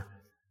ignore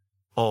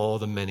all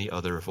the many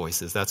other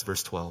voices. That's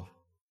verse 12.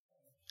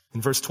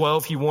 In verse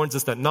 12, he warns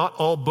us that not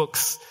all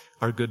books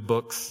are good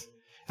books,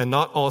 and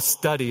not all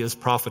study is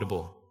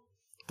profitable.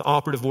 The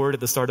operative word at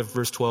the start of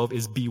verse 12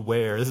 is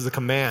beware. This is a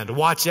command.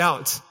 Watch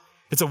out.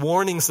 It's a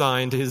warning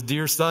sign to his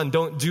dear son.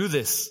 Don't do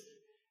this.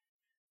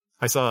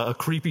 I saw a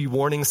creepy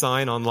warning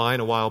sign online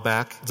a while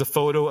back. It's a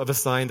photo of a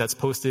sign that's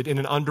posted in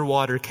an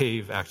underwater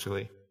cave,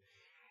 actually.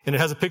 And it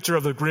has a picture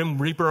of the Grim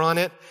Reaper on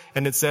it,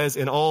 and it says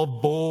in all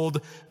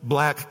bold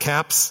black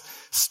caps,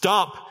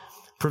 stop,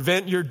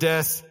 prevent your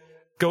death,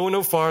 go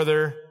no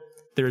farther.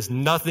 There is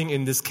nothing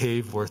in this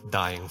cave worth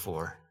dying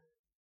for.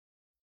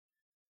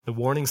 The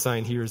warning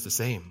sign here is the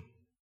same.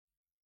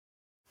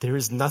 There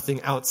is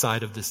nothing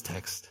outside of this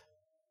text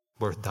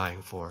worth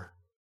dying for.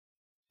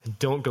 And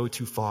don't go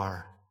too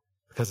far,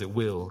 because it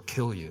will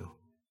kill you.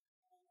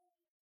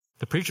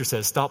 The preacher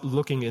says, stop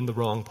looking in the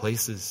wrong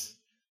places.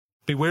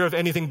 Beware of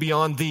anything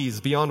beyond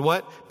these. Beyond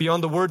what?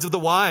 Beyond the words of the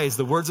wise,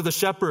 the words of the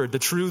shepherd, the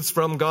truths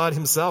from God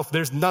himself.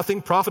 There's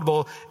nothing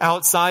profitable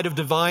outside of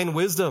divine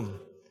wisdom.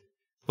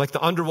 Like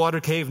the underwater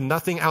cave,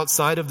 nothing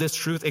outside of this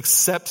truth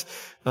except,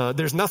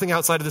 there's nothing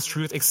outside of this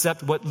truth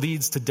except what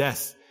leads to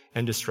death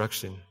and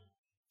destruction.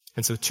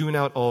 And so tune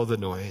out all the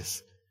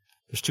noise.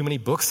 There's too many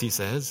books, he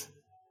says.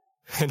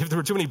 And if there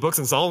were too many books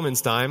in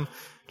Solomon's time,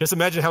 just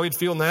imagine how he'd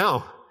feel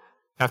now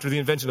after the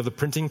invention of the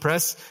printing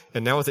press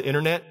and now with the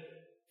internet.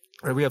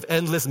 Right, we have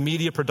endless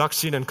media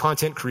production and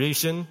content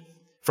creation,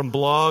 from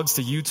blogs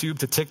to YouTube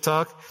to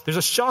TikTok. There's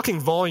a shocking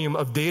volume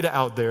of data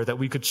out there that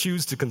we could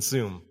choose to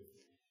consume.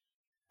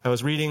 I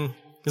was reading,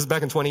 this is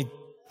back in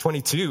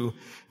 2022,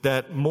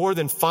 that more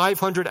than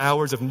 500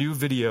 hours of new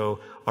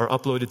video are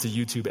uploaded to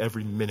YouTube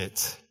every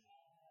minute.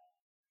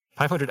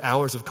 500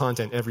 hours of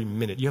content every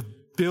minute. You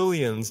have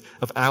billions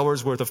of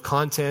hours worth of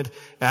content,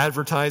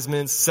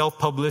 advertisements,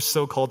 self-published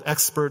so-called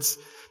experts,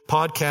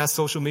 podcasts,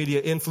 social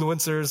media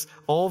influencers,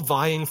 all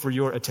vying for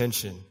your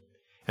attention.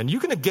 And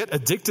you're going to get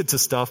addicted to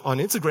stuff on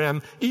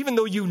Instagram, even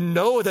though you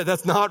know that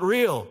that's not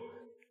real.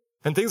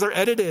 And things are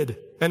edited,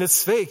 and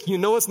it's fake. You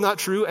know it's not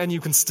true, and you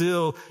can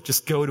still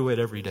just go to it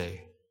every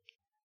day.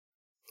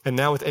 And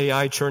now with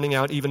AI churning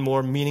out even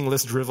more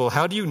meaningless drivel,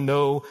 how do you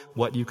know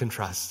what you can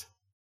trust?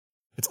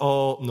 It's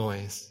all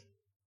noise.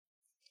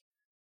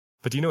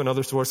 But do you know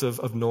another source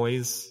of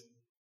noise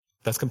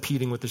that's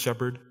competing with the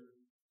shepherd?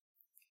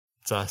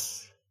 It's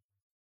us.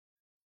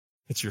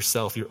 It's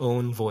yourself, your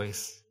own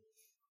voice.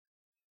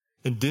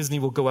 And Disney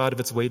will go out of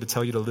its way to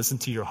tell you to listen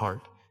to your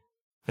heart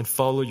and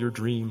follow your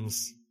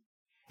dreams.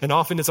 And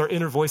often it's our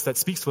inner voice that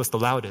speaks to us the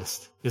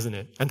loudest, isn't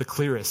it? And the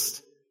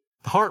clearest.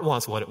 The heart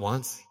wants what it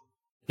wants.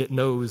 It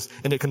knows,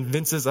 and it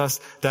convinces us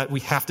that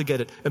we have to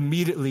get it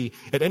immediately,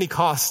 at any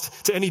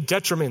cost, to any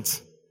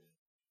detriment.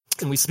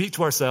 And we speak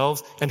to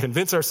ourselves and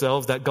convince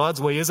ourselves that God's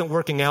way isn't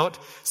working out,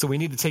 so we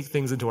need to take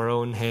things into our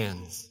own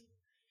hands.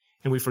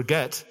 And we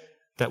forget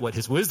that what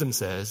his wisdom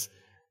says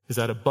is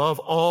that above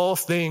all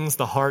things,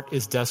 the heart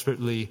is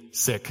desperately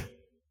sick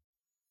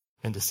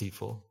and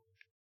deceitful.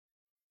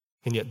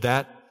 And yet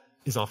that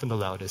is often the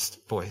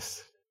loudest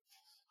voice.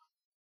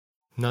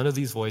 None of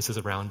these voices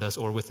around us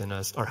or within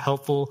us are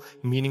helpful,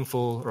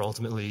 meaningful, or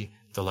ultimately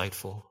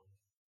delightful.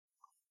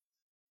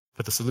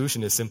 But the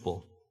solution is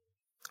simple.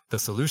 The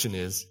solution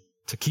is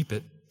to keep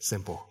it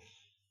simple.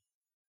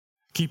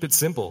 Keep it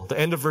simple. The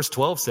end of verse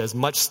 12 says,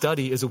 much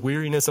study is a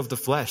weariness of the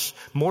flesh.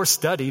 More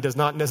study does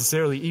not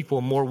necessarily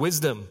equal more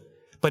wisdom,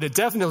 but it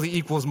definitely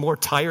equals more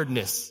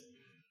tiredness.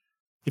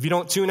 If you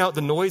don't tune out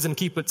the noise and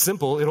keep it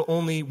simple, it'll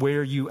only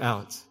wear you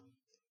out.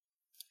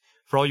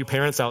 For all you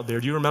parents out there,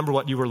 do you remember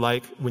what you were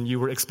like when you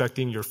were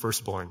expecting your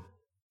firstborn?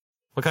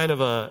 What kind of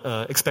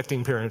a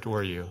expecting parent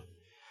were you?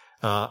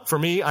 For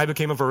me, I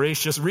became a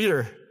voracious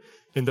reader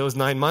in those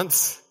 9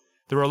 months.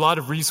 There were a lot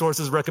of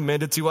resources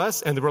recommended to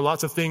us, and there were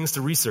lots of things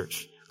to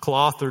research.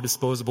 Cloth or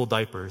disposable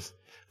diapers,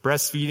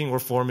 breastfeeding or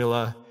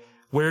formula,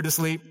 where to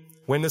sleep,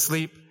 when to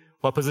sleep,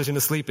 what position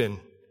to sleep in,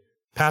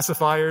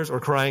 pacifiers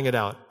or crying it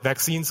out,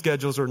 vaccine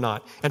schedules or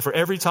not. And for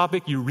every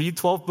topic, you read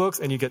 12 books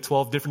and you get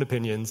 12 different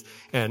opinions,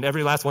 and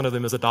every last one of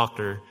them is a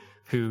doctor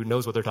who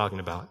knows what they're talking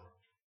about.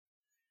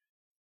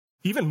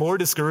 Even more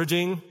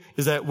discouraging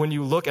is that when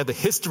you look at the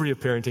history of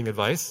parenting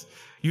advice,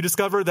 you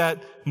discover that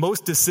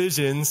most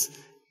decisions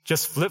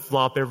just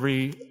flip-flop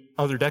every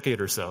other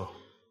decade or so.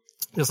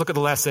 Just look at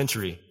the last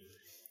century.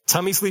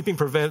 Tummy sleeping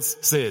prevents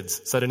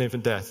SIDS, sudden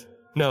infant death.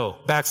 No,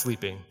 back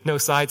sleeping. No,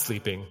 side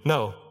sleeping.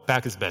 No,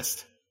 back is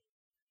best.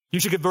 You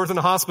should give birth in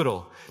a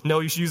hospital. No,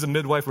 you should use a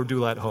midwife or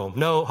doula at home.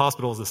 No,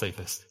 hospital is the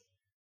safest.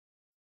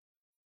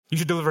 You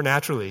should deliver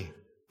naturally.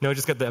 No,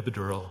 just get the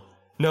epidural.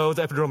 No,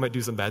 the epidural might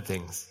do some bad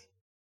things.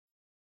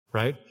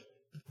 Right?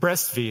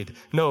 Breastfeed.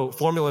 No,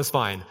 formula is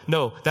fine.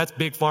 No, that's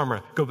big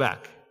pharma. Go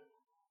back.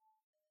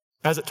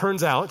 As it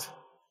turns out,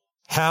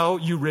 how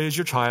you raise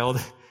your child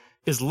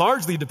is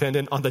largely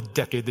dependent on the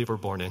decade they were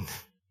born in.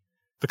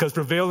 Because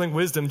prevailing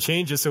wisdom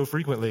changes so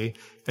frequently,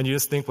 and you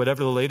just think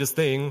whatever the latest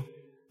thing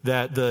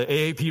that the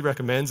AAP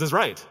recommends is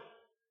right.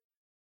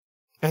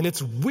 And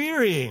it's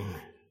wearying,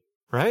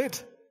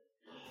 right?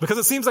 Because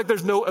it seems like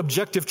there's no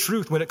objective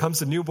truth when it comes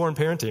to newborn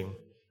parenting.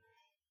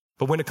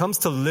 But when it comes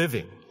to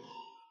living,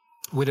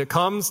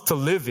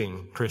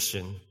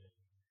 Christian,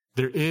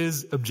 there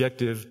is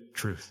objective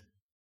truth.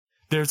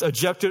 There's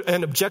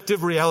an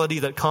objective reality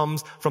that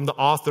comes from the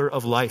author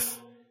of life.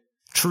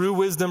 True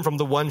wisdom from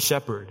the one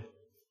shepherd.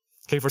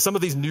 Okay, for some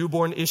of these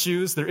newborn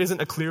issues, there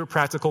isn't a clear,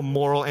 practical,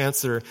 moral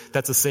answer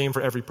that's the same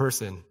for every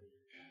person.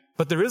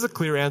 But there is a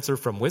clear answer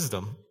from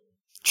wisdom.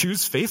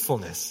 Choose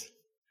faithfulness.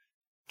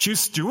 Choose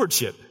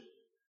stewardship.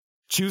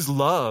 Choose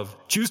love.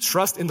 Choose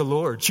trust in the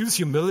Lord. Choose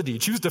humility.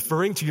 Choose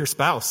deferring to your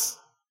spouse.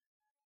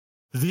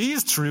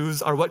 These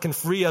truths are what can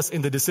free us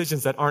in the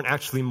decisions that aren't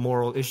actually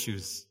moral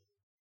issues.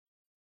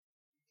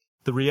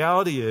 The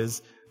reality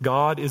is,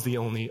 God is the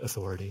only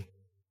authority.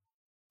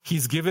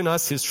 He's given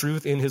us his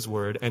truth in his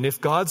word, and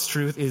if God's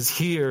truth is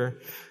here,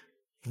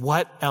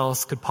 what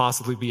else could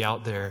possibly be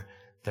out there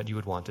that you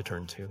would want to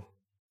turn to?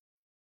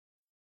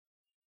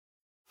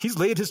 He's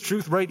laid his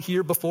truth right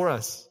here before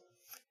us.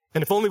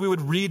 And if only we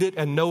would read it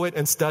and know it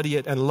and study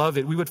it and love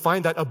it, we would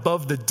find that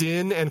above the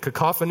din and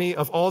cacophony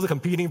of all the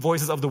competing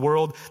voices of the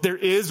world, there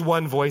is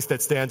one voice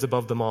that stands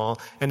above them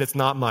all, and it's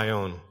not my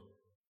own.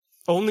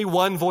 Only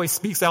one voice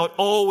speaks out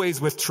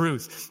always with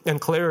truth and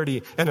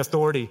clarity and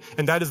authority,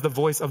 and that is the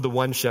voice of the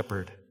one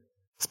shepherd,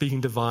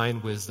 speaking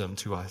divine wisdom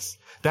to us.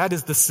 That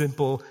is the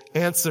simple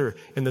answer,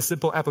 and the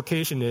simple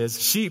application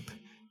is, sheep,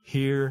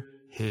 hear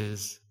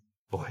his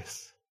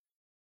voice.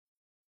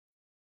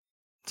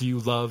 Do you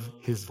love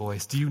his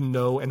voice? Do you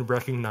know and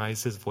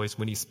recognize his voice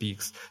when he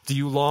speaks? Do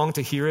you long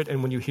to hear it,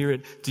 and when you hear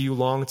it, do you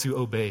long to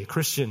obey?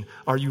 Christian,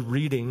 are you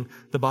reading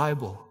the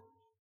Bible?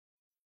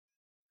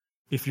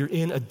 If you're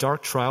in a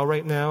dark trial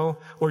right now,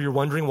 or you're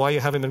wondering why you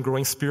haven't been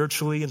growing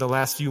spiritually in the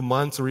last few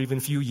months or even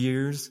few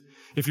years,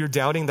 if you're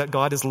doubting that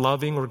God is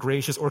loving or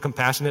gracious or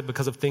compassionate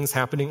because of things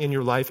happening in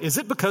your life, is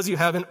it because you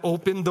haven't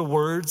opened the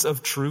words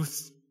of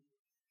truth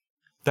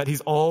that he's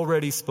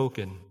already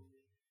spoken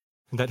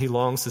and that he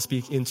longs to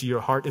speak into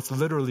your heart? It's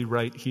literally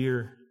right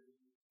here.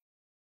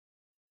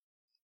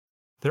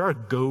 There are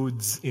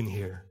goads in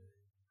here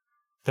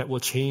that will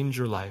change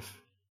your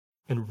life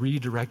and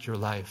redirect your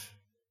life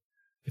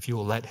if you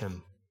will let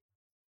him.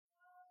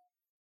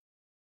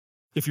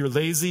 If you're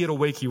lazy, it'll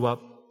wake you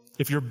up.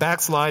 If you're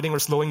backsliding or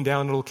slowing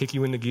down, it'll kick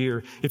you into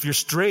gear. If you're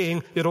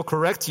straying, it'll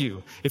correct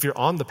you. If you're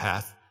on the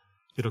path,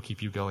 it'll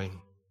keep you going.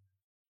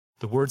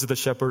 The words of the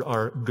shepherd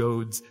are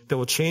goads that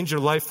will change your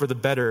life for the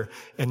better,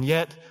 and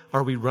yet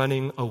are we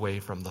running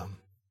away from them?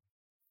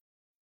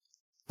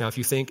 Now, if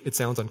you think it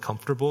sounds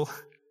uncomfortable,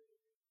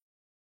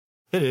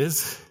 it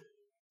is.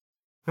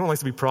 No one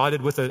likes to be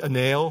prodded with a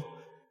nail.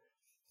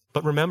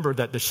 But remember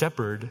that the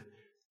shepherd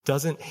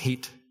doesn't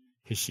hate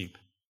his sheep.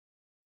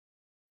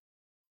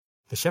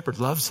 The shepherd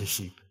loves his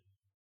sheep.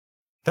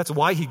 That's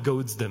why he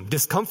goads them.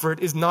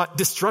 Discomfort is not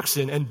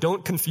destruction, and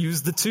don't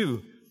confuse the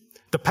two.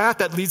 The path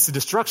that leads to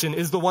destruction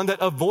is the one that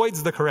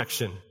avoids the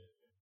correction.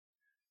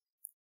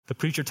 The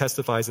preacher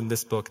testifies in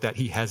this book that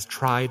he has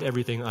tried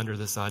everything under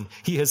the sun.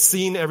 He has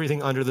seen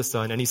everything under the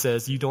sun, and he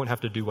says, you don't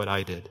have to do what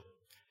I did.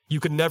 You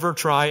could never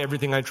try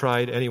everything I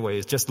tried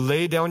anyways. Just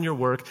lay down your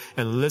work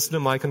and listen to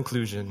my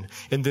conclusion.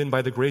 And then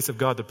by the grace of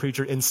God, the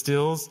preacher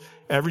instills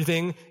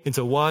everything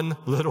into one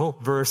little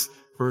verse,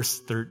 verse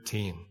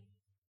 13.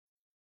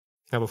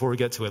 Now, before we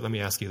get to it, let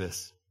me ask you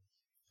this.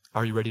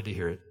 Are you ready to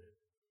hear it?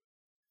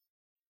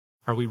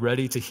 Are we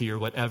ready to hear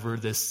whatever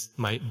this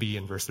might be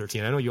in verse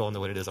 13? I know you all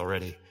know what it is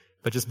already,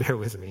 but just bear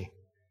with me.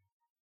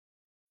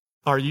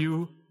 Are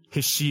you,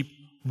 his sheep,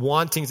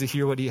 wanting to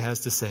hear what he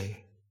has to say?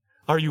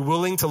 Are you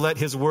willing to let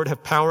his word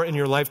have power in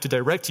your life to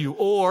direct you?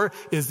 Or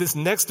is this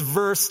next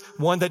verse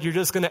one that you're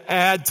just going to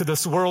add to the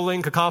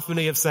swirling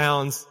cacophony of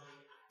sounds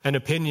and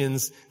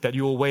opinions that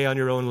you will weigh on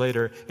your own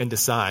later and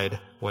decide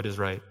what is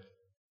right?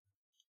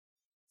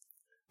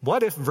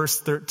 What if verse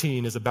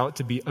 13 is about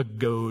to be a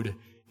goad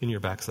in your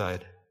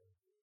backside?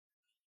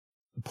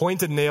 A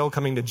pointed nail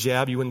coming to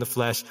jab you in the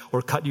flesh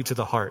or cut you to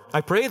the heart.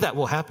 I pray that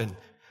will happen.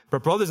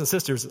 But brothers and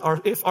sisters,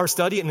 if our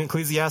study in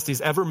Ecclesiastes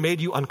ever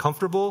made you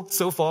uncomfortable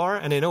so far,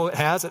 and I know it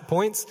has at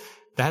points,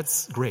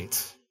 that's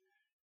great.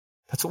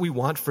 That's what we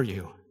want for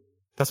you.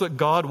 That's what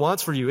God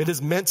wants for you. It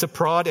is meant to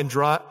prod and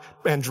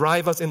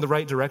drive us in the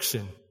right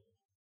direction.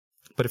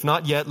 But if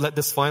not yet, let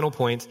this final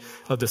point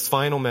of this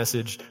final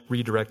message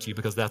redirect you,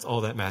 because that's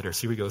all that matters.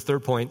 Here we go.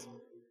 Third point,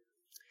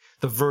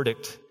 the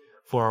verdict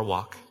for our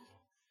walk.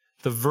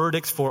 The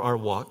verdict for our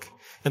walk.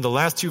 And the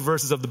last two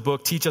verses of the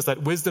book teach us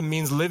that wisdom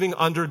means living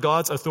under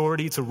God's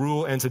authority to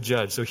rule and to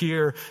judge. So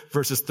here,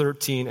 verses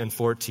 13 and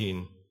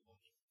 14.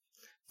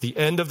 The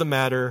end of the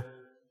matter,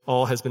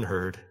 all has been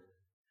heard.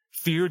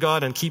 Fear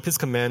God and keep his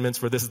commandments,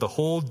 for this is the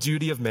whole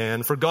duty of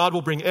man. For God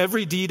will bring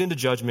every deed into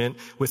judgment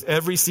with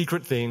every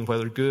secret thing,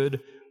 whether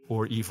good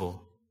or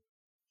evil.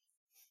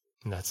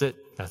 And that's it.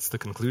 That's the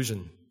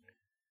conclusion.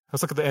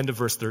 Let's look at the end of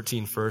verse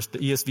 13 first. The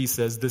ESV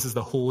says this is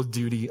the whole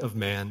duty of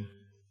man.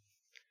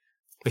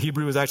 The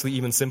Hebrew is actually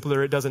even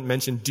simpler. It doesn't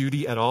mention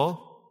duty at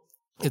all.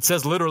 It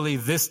says literally,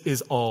 this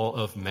is all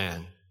of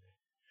man.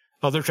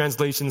 Other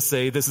translations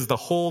say this is the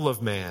whole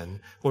of man,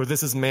 or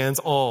this is man's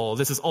all.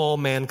 This is all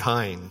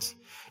mankind.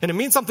 And it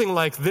means something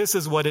like this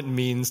is what it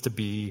means to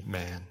be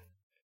man.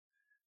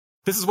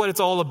 This is what it's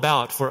all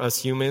about for us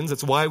humans.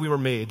 It's why we were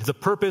made. The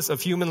purpose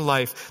of human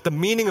life, the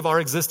meaning of our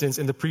existence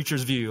in the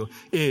preacher's view,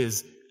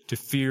 is to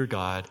fear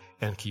God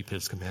and keep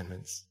his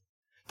commandments.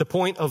 The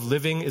point of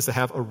living is to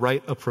have a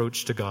right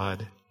approach to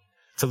God,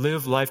 to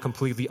live life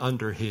completely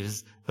under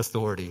his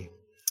authority.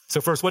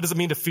 So first, what does it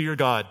mean to fear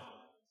God?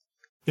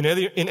 In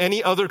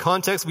any other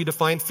context, we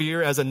define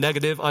fear as a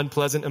negative,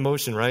 unpleasant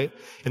emotion, right?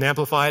 An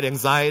amplified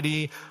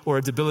anxiety or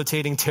a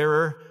debilitating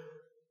terror.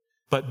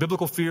 But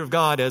biblical fear of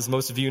God, as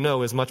most of you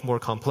know, is much more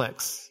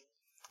complex.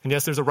 And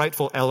yes, there's a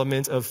rightful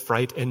element of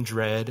fright and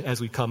dread as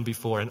we come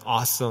before an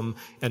awesome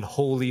and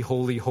holy,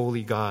 holy,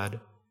 holy God.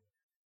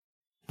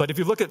 But if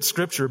you look at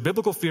Scripture,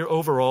 biblical fear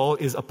overall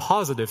is a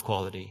positive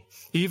quality,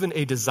 even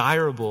a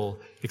desirable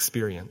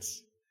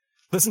experience.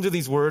 Listen to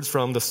these words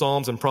from the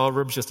Psalms and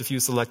Proverbs, just a few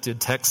selected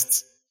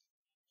texts.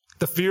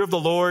 The fear of the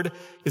Lord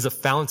is a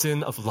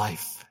fountain of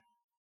life.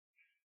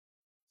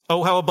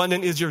 Oh, how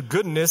abundant is your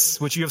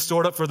goodness, which you have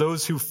stored up for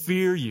those who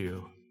fear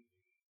you.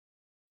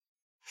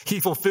 He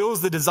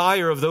fulfills the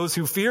desire of those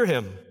who fear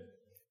him.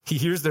 He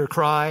hears their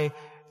cry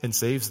and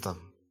saves them.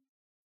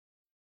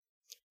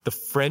 The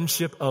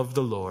friendship of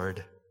the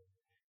Lord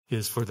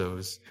is for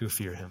those who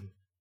fear him,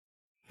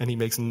 and he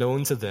makes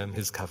known to them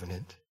his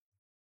covenant.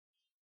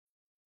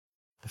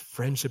 The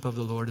friendship of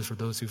the Lord is for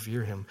those who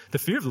fear him. The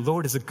fear of the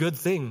Lord is a good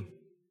thing,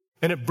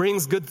 and it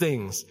brings good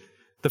things.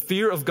 The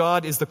fear of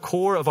God is the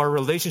core of our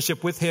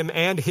relationship with him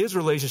and his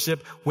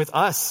relationship with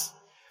us.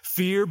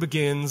 Fear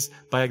begins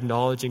by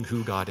acknowledging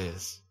who God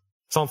is.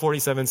 Psalm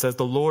 47 says,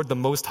 the Lord, the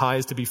Most High,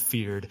 is to be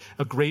feared,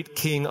 a great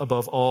king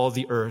above all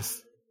the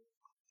earth.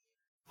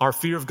 Our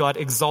fear of God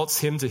exalts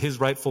him to his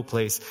rightful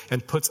place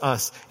and puts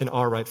us in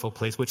our rightful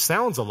place, which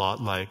sounds a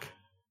lot like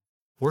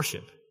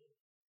worship.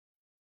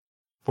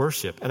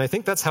 Worship. And I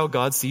think that's how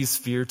God sees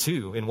fear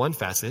too, in one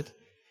facet.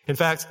 In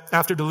fact,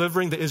 after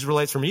delivering the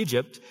Israelites from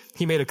Egypt,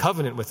 he made a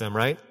covenant with them,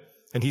 right?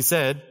 And he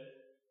said,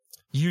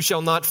 you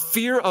shall not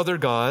fear other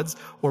gods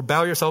or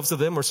bow yourselves to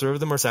them or serve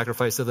them or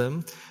sacrifice to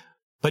them,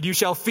 but you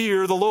shall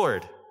fear the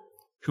Lord.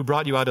 who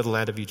brought you out of the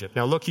land of Egypt.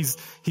 Now look, he's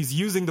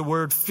using the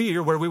word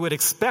fear where we would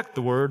expect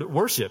the word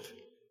worship.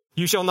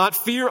 You shall not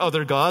fear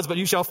other gods, but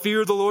you shall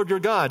fear the Lord your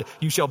God.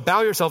 You shall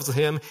bow yourselves to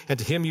him, and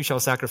to him you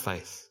shall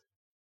sacrifice.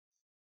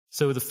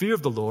 So the fear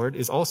of the Lord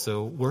is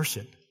also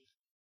worship.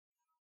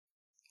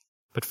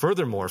 But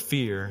furthermore,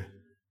 fear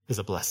is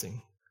a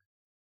blessing.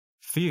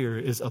 Fear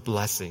is a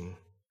blessing.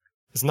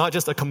 It's not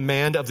just a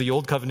command of the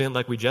old covenant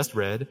like we just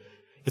read.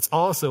 It's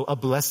also a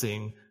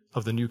blessing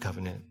of the new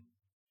covenant.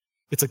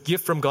 It's a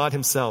gift from God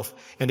himself.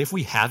 And if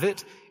we have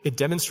it, it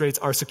demonstrates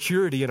our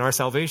security and our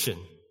salvation.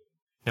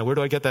 Now, where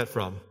do I get that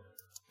from?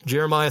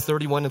 Jeremiah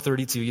 31 and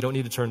 32. You don't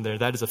need to turn there.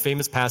 That is a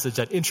famous passage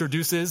that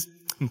introduces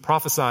and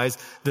prophesies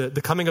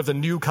the coming of the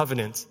new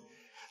covenant.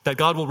 That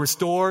God will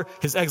restore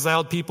his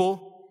exiled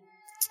people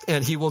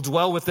and he will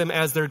dwell with them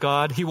as their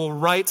God. He will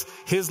write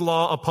his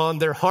law upon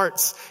their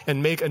hearts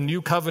and make a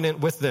new covenant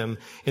with them.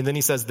 And then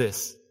he says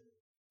this,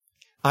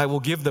 I will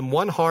give them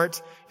one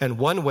heart and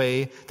one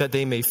way that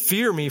they may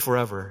fear me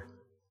forever.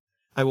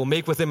 I will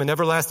make with them an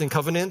everlasting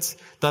covenant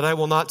that I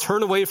will not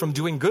turn away from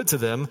doing good to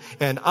them.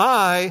 And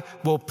I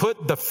will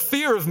put the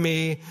fear of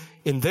me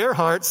in their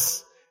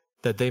hearts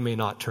that they may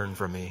not turn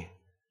from me.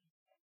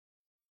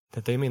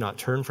 That they may not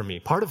turn from me.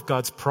 Part of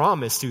God's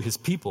promise to his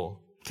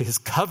people, to his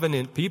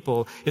covenant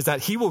people, is that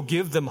he will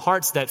give them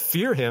hearts that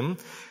fear him,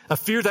 a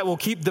fear that will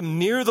keep them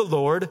near the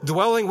Lord,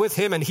 dwelling with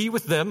him and he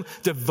with them,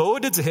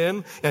 devoted to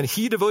him and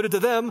he devoted to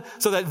them,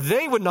 so that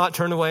they would not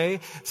turn away,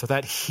 so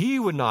that he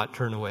would not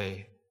turn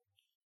away.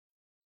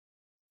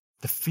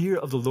 The fear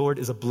of the Lord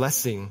is a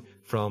blessing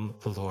from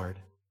the Lord.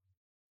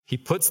 He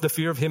puts the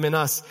fear of him in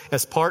us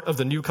as part of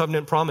the new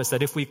covenant promise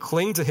that if we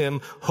cling to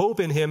him, hope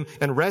in him,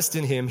 and rest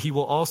in him, he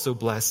will also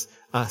bless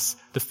us.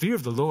 The fear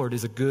of the Lord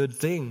is a good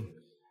thing.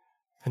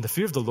 And the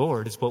fear of the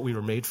Lord is what we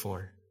were made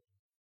for.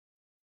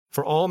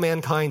 For all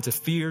mankind to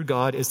fear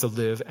God is to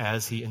live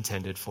as he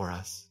intended for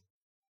us.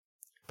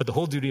 But the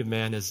whole duty of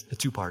man is a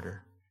two-parter.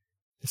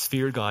 It's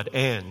fear God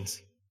and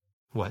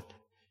what?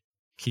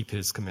 Keep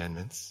his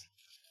commandments.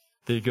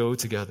 They go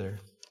together.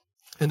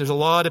 And there's a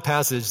lot of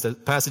passages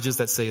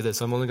that say this.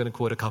 So I'm only going to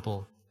quote a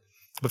couple.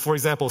 But for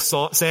example,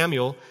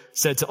 Samuel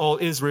said to all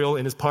Israel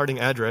in his parting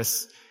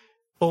address,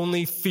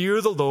 only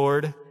fear the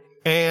Lord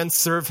and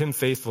serve him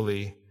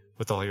faithfully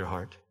with all your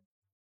heart.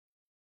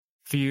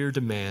 Fear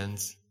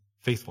demands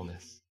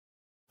faithfulness.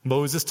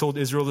 Moses told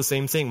Israel the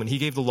same thing. When he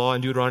gave the law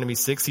in Deuteronomy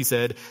 6, he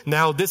said,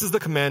 now this is the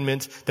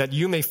commandment that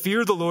you may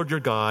fear the Lord your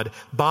God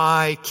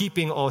by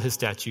keeping all his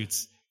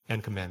statutes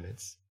and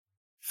commandments.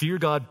 Fear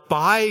God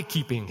by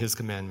keeping his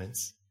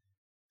commandments.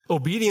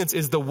 Obedience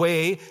is the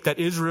way that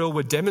Israel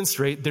would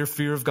demonstrate their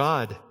fear of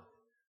God.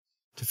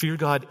 To fear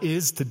God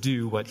is to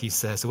do what he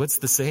says. So it's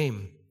the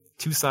same.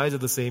 Two sides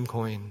of the same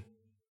coin.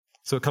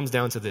 So it comes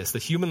down to this. The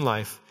human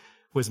life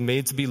was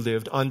made to be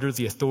lived under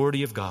the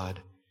authority of God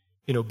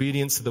in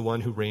obedience to the one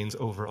who reigns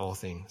over all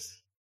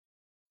things.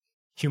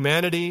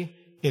 Humanity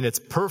in its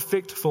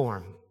perfect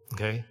form,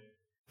 okay,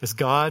 as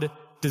God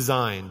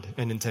designed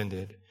and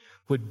intended,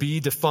 would be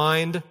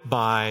defined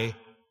by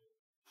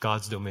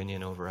God's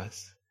dominion over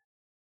us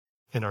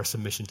and our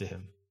submission to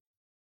him.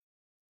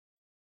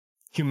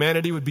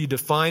 Humanity would be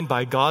defined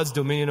by God's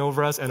dominion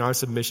over us and our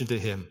submission to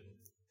him.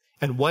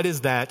 And what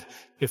is that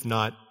if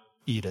not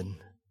Eden?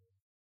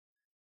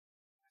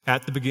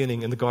 At the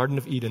beginning, in the Garden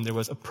of Eden, there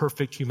was a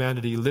perfect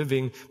humanity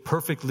living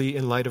perfectly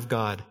in light of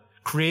God.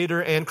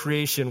 Creator and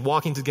creation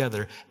walking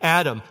together.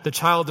 Adam, the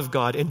child of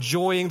God,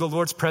 enjoying the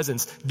Lord's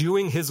presence,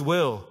 doing his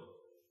will.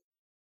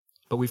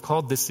 But we've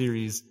called this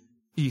series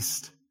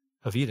East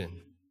of Eden.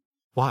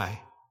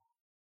 Why?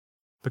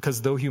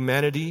 Because though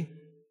humanity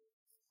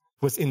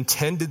was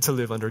intended to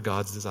live under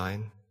God's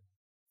design,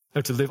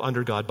 or to live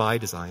under God by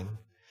design,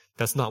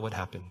 that's not what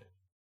happened.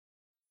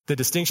 The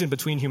distinction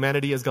between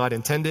humanity as God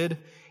intended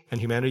and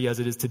humanity as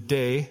it is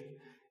today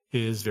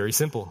is very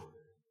simple.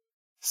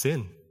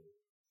 Sin,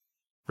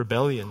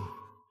 rebellion,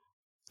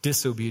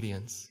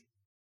 disobedience.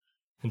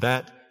 And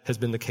that has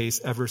been the case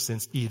ever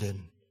since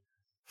Eden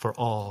for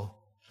all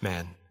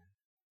man.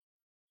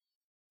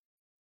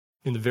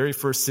 In the very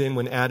first sin,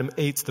 when Adam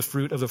ate the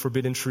fruit of the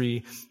forbidden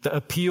tree, the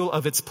appeal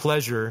of its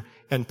pleasure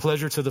and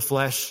pleasure to the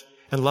flesh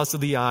and lust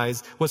of the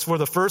eyes was for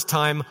the first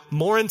time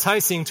more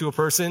enticing to a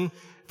person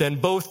than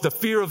both the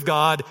fear of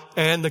God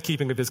and the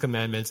keeping of his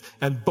commandments,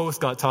 and both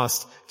got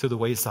tossed to the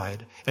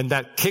wayside. And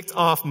that kicked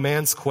off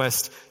man's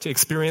quest to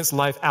experience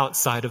life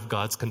outside of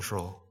God's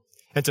control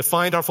and to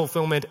find our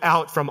fulfillment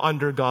out from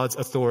under God's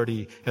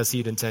authority as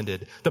he'd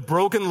intended. The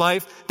broken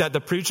life that the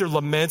preacher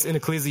laments in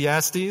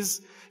Ecclesiastes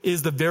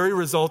is the very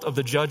result of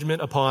the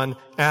judgment upon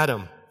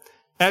Adam,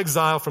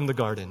 exile from the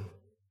garden,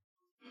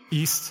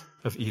 east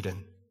of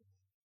Eden.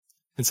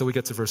 And so we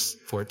get to verse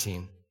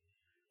 14,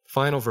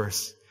 final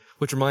verse,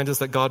 which reminds us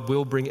that God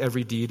will bring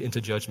every deed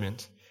into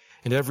judgment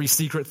and every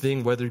secret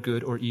thing, whether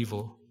good or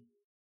evil.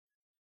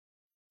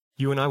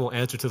 You and I will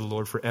answer to the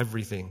Lord for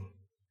everything.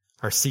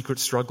 Our secret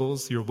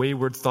struggles, your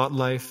wayward thought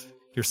life,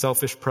 your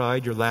selfish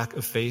pride, your lack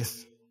of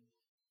faith.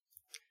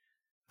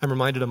 I'm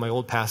reminded of my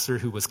old pastor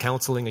who was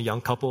counseling a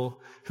young couple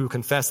who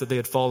confessed that they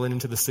had fallen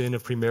into the sin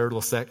of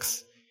premarital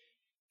sex.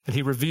 And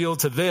he revealed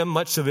to them,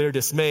 much to their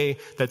dismay,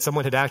 that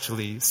someone had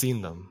actually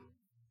seen them.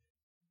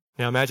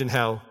 Now imagine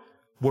how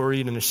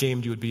worried and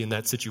ashamed you would be in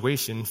that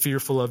situation,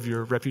 fearful of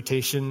your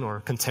reputation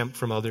or contempt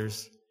from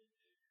others.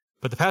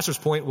 But the pastor's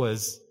point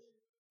was,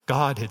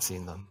 God had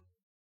seen them.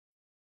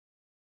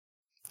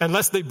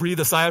 Unless they breathe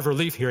a sigh of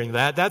relief hearing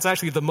that, that's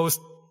actually the most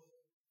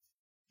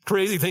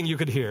crazy thing you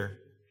could hear.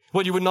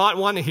 What you would not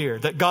want to hear,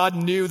 that God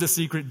knew the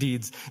secret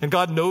deeds, and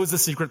God knows the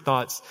secret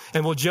thoughts,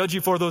 and will judge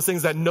you for those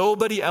things that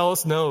nobody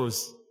else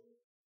knows.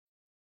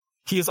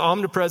 He is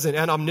omnipresent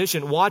and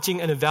omniscient, watching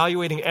and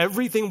evaluating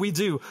everything we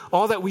do,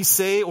 all that we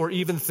say or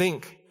even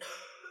think.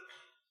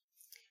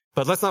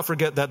 But let's not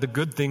forget that the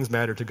good things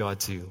matter to God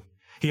too.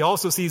 He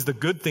also sees the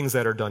good things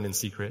that are done in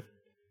secret.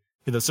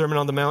 In the Sermon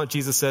on the Mount,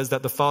 Jesus says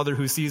that the Father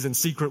who sees in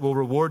secret will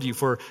reward you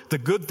for the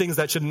good things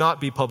that should not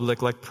be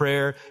public, like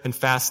prayer and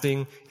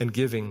fasting and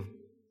giving.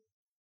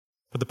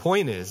 But the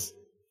point is,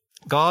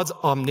 God's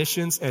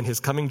omniscience and his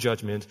coming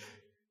judgment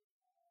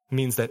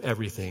means that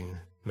everything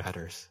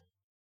matters.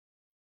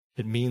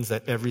 It means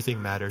that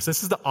everything matters.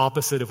 This is the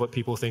opposite of what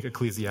people think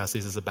Ecclesiastes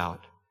is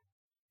about.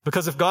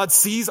 Because if God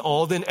sees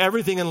all, then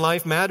everything in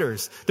life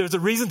matters. There's a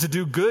reason to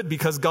do good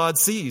because God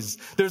sees.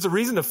 There's a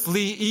reason to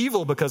flee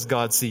evil because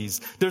God sees.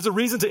 There's a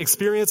reason to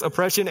experience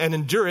oppression and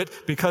endure it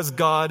because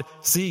God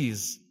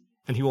sees.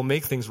 And he will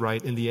make things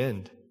right in the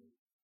end.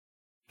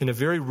 In a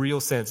very real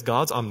sense,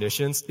 God's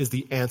omniscience is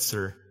the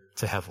answer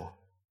to Hevel.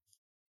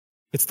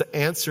 It's the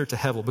answer to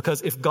Hevel.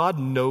 Because if God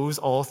knows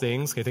all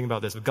things, okay, think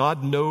about this. If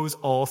God knows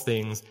all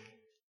things,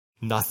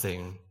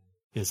 nothing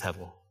is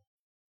Hevel.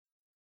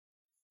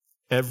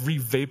 Every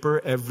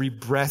vapor, every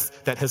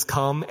breath that has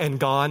come and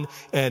gone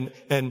and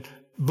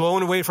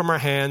blown away from our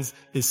hands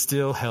is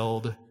still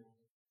held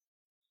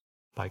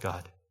by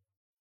God.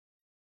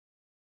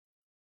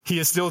 He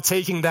is still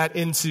taking that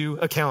into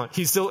account.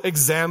 He's still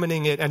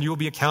examining it, and you will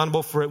be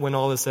accountable for it when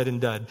all is said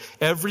and done.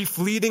 Every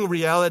fleeting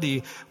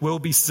reality will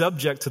be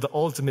subject to the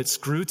ultimate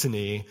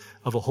scrutiny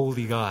of a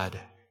holy God.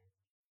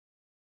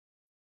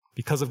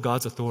 Because of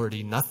God's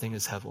authority, nothing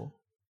is Hevel.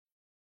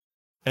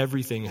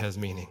 Everything has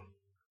meaning.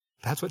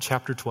 That's what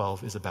chapter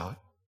 12 is about.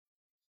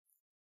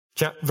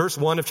 Verse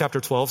 1 of chapter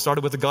 12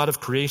 started with the God of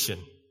creation.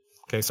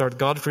 Okay, started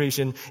God of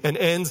creation and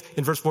ends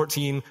in verse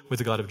 14 with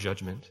the God of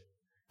judgment.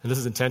 And this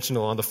is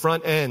intentional. On the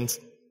front end,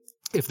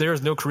 if there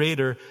is no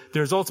creator,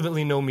 there is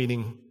ultimately no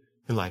meaning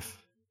in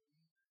life.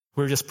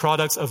 We're just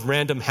products of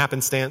random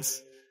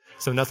happenstance,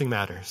 so nothing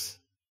matters.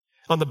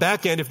 On the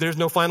back end, if there's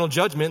no final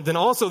judgment, then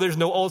also there's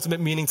no ultimate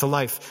meaning to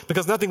life,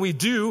 because nothing we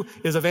do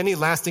is of any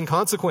lasting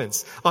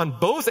consequence. On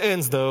both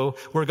ends, though,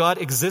 where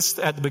God exists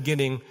at the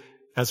beginning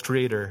as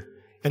creator,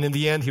 and in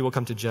the end he will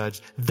come to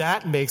judge,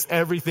 that makes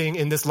everything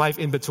in this life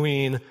in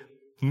between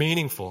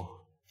meaningful.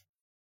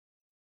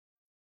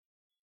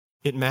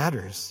 It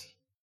matters.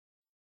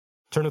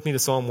 Turn with me to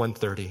Psalm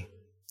 130.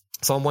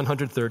 Psalm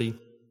 130.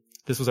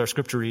 This was our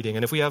scripture reading.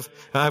 And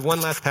I have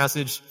one last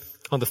passage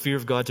on the fear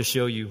of God to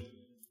show you,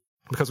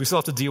 because we still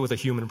have to deal with a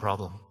human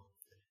problem.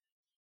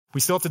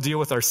 We still have to deal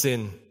with our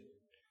sin.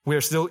 We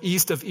are still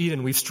east of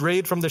Eden. We've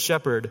strayed from the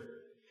shepherd.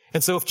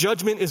 And so if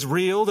judgment is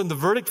real, then the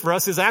verdict for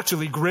us is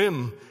actually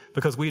grim,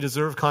 because we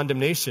deserve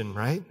condemnation,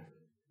 right?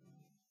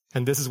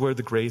 And this is where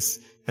the grace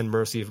and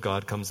mercy of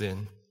God comes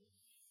in.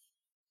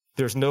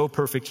 There's no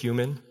perfect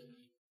human.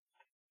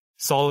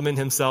 Solomon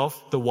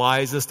himself, the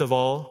wisest of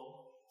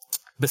all.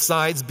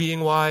 Besides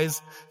being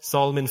wise,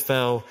 Solomon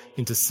fell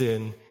into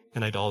sin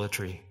and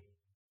idolatry.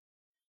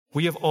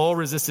 We have all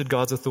resisted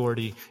God's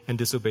authority and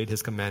disobeyed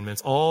his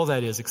commandments. All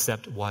that is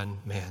except one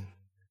man.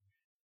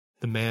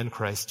 The man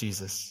Christ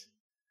Jesus.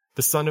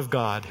 The Son of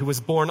God, who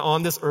was born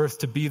on this earth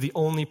to be the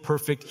only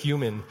perfect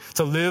human,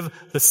 to live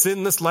the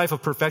sinless life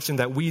of perfection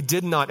that we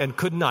did not and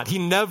could not. He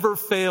never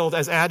failed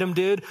as Adam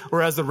did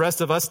or as the rest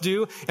of us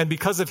do. And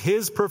because of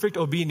his perfect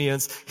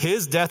obedience,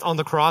 his death on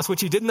the cross, which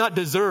he did not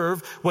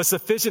deserve, was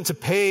sufficient to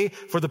pay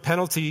for the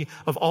penalty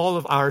of all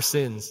of our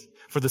sins,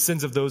 for the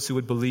sins of those who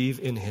would believe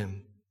in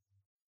him.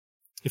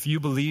 If you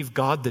believe,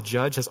 God the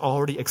judge has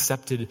already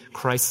accepted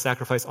Christ's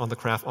sacrifice on the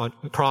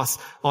cross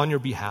on your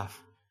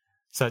behalf,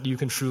 so that you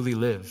can truly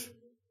live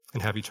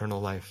and have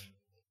eternal life.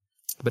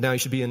 But now you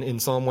should be in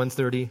Psalm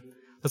 130.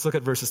 Let's look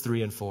at verses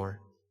 3 and 4.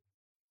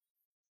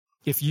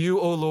 If you,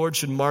 O Lord,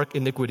 should mark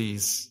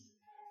iniquities,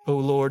 O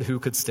Lord,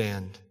 who could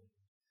stand?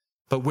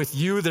 But with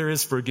you there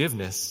is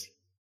forgiveness,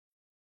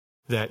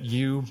 that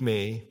you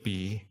may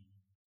be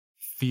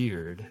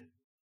feared.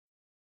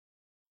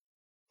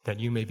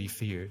 That you may be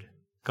feared.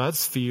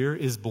 God's fear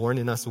is born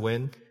in us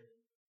when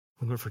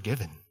we're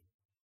forgiven.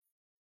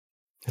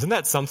 Isn't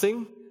that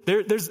something?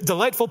 There's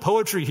delightful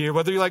poetry here,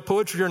 whether you like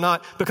poetry or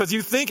not, because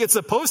you think it's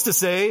supposed to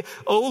say,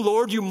 "Oh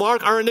Lord, you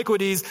mark our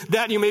iniquities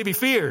that you may be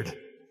feared."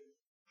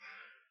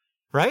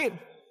 Right?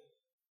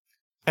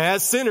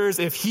 As sinners,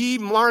 if he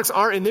marks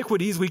our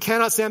iniquities, we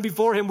cannot stand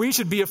before him. We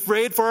should be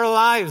afraid for our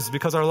lives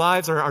because our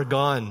lives are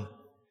gone.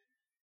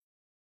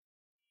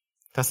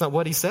 That's not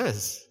what he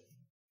says.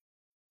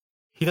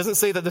 He doesn't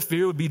say that the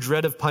fear would be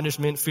dread of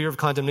punishment, fear of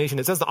condemnation.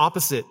 It says the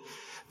opposite,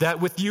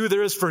 that with you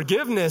there is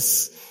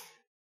forgiveness,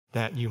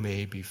 that you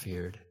may be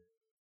feared.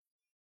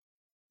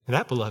 And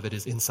that, beloved,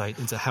 is insight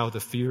into how the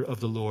fear of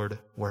the Lord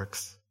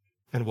works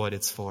and what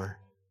it's for.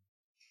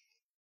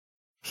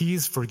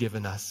 He's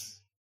forgiven us.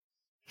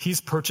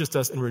 He's purchased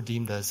us and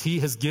redeemed us.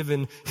 He has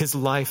given his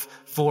life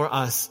for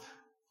us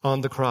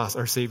on the cross,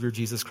 our Savior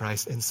Jesus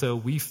Christ. And so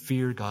we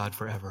fear God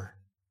forever.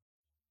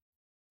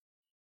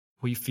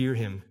 We fear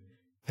him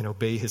and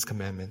obey his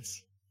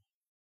commandments.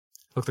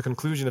 Look, the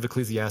conclusion of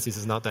Ecclesiastes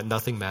is not that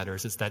nothing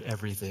matters, it's that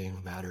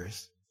everything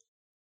matters.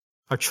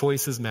 Our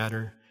choices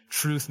matter,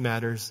 truth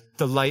matters,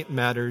 delight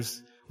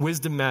matters,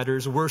 wisdom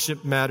matters,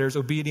 worship matters,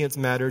 obedience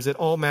matters. It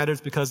all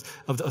matters because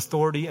of the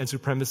authority and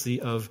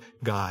supremacy of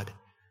God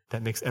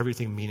that makes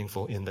everything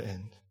meaningful in the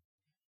end.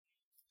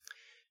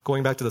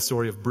 Going back to the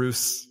story of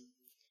Bruce,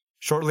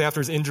 shortly after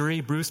his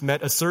injury, Bruce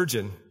met a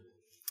surgeon,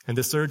 and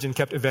the surgeon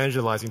kept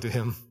evangelizing to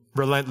him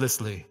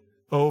relentlessly,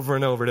 over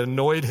and over. It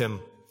annoyed him.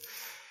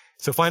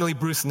 So finally,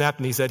 Bruce snapped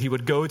and he said he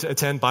would go to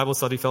attend Bible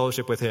study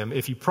fellowship with him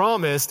if he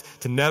promised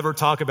to never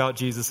talk about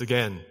Jesus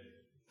again.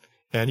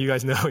 And you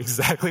guys know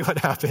exactly what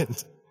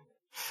happened.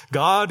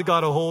 God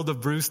got a hold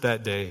of Bruce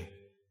that day.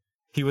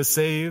 He was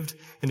saved,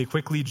 and he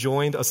quickly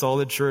joined a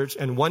solid church.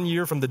 And 1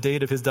 year from the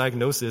date of his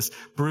diagnosis,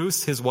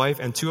 Bruce, his wife,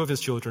 and 2 of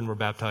his children were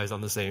baptized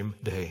on the same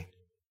day.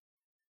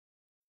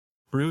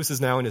 Bruce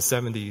is now in his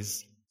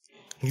 70s.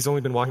 He's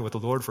only been walking with the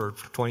Lord for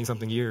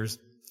 20-something years.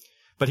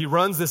 But he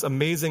runs this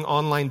amazing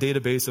online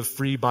database of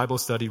free Bible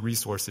study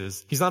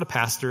resources. He's not a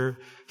pastor.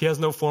 He has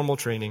no formal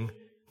training.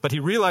 But he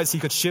realized he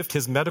could shift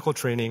his medical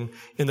training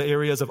in the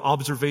areas of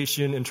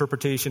observation,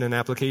 interpretation, and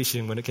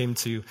application when it came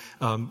to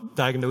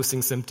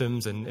diagnosing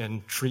symptoms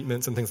and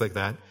treatments and things like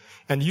that,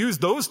 and use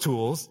those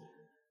tools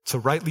to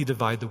rightly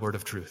divide the word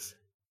of truth.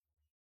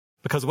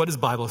 Because what is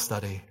Bible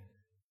study?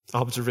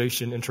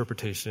 Observation,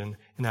 interpretation,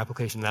 and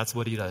application. That's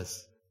what he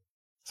does.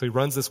 So he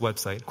runs this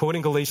website.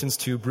 Quoting Galatians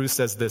 2, Bruce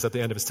says this at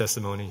the end of his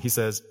testimony. He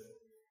says,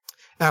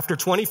 "After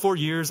 24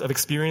 years of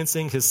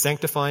experiencing his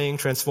sanctifying,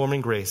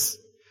 transforming grace,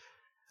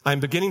 I am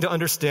beginning to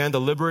understand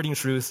the liberating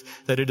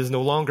truth that it is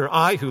no longer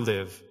I who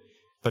live,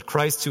 but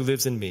Christ who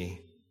lives in me.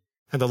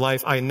 And the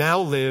life I now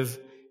live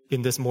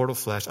in this mortal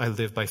flesh, I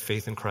live by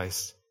faith in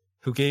Christ,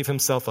 who gave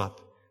himself up,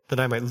 that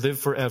I might live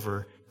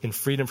forever in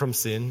freedom from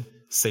sin,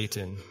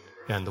 Satan,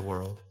 and the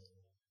world."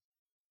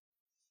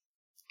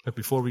 But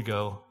before we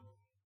go,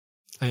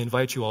 I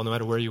invite you all, no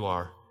matter where you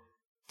are,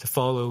 to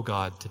follow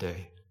God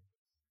today,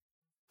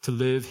 to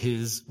live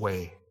his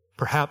way,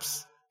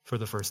 perhaps for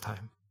the first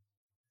time.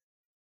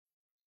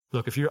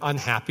 Look, if you're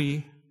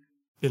unhappy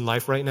in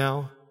life right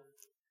now,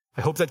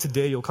 I hope that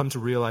today you'll come to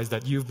realize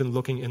that you've been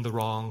looking in the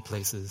wrong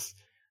places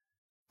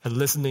and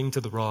listening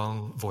to the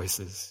wrong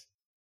voices.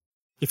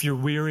 If you're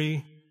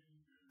weary,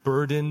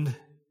 burdened,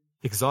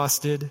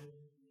 exhausted,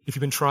 if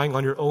you've been trying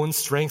on your own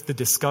strength to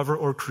discover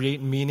or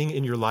create meaning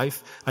in your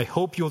life, I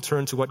hope you'll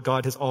turn to what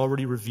God has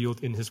already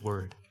revealed in his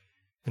word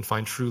and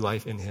find true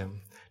life in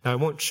him. Now, I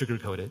won't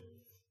sugarcoat it.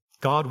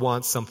 God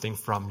wants something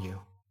from you.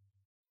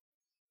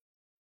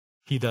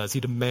 He does. He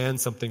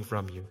demands something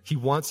from you. He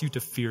wants you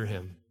to fear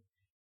him.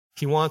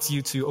 He wants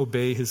you to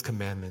obey his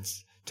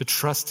commandments, to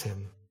trust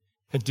him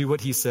and do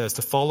what he says,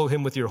 to follow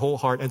him with your whole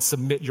heart and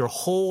submit your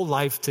whole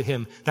life to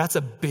him. That's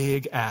a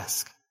big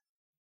ask.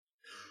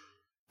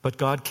 But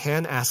God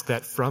can ask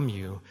that from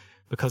you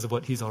because of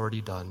what he's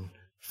already done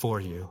for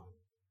you.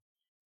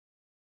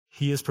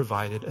 He has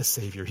provided a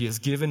Savior. He has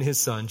given his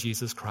Son,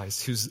 Jesus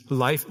Christ, whose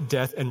life,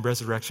 death, and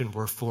resurrection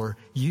were for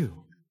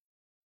you.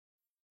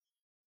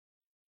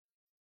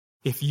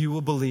 If you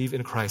will believe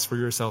in Christ for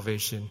your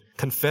salvation,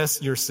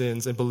 confess your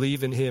sins and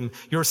believe in him,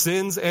 your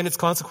sins and its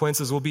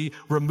consequences will be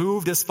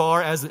removed as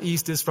far as the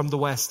east is from the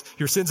west.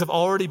 Your sins have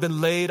already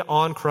been laid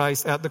on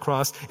Christ at the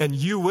cross, and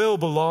you will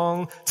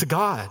belong to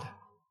God.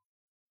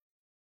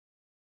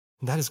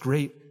 And that is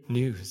great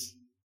news.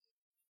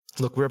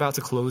 Look, we're about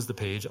to close the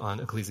page on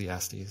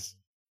Ecclesiastes.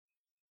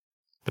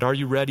 But are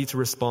you ready to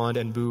respond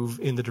and move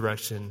in the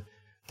direction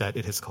that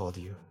it has called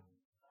you?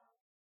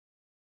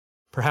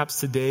 Perhaps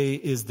today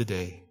is the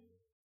day.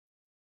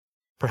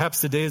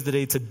 Perhaps today is the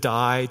day to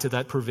die to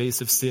that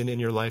pervasive sin in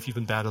your life you've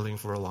been battling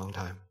for a long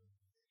time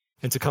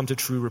and to come to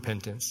true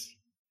repentance.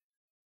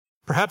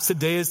 Perhaps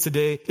today is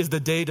the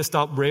day to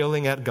stop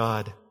railing at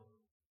God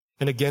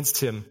and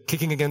against him,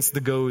 kicking against the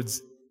goads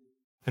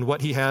and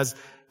what he has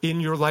in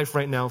your life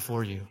right now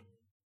for you.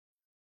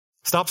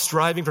 Stop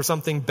striving for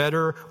something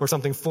better or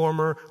something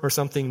former or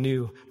something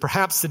new.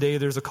 Perhaps today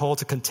there's a call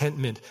to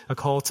contentment, a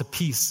call to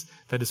peace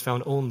that is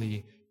found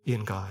only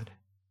in God.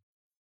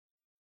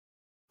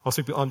 I'll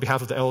speak on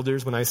behalf of the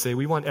elders when I say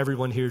we want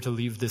everyone here to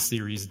leave this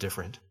series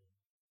different.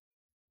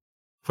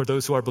 For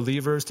those who are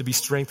believers, to be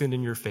strengthened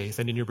in your faith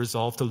and in your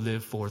resolve to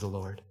live for the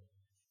Lord.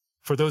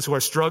 For those who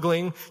are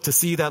struggling, to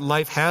see that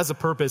life has a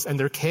purpose and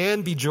there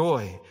can be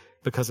joy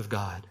because of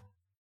God.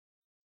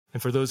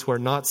 And for those who are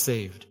not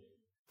saved,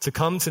 to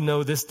come to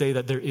know this day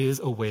that there is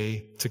a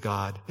way to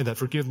God and that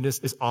forgiveness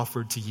is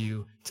offered to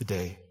you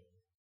today.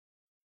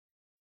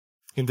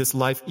 in this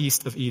life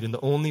east of Eden,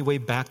 the only way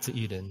back to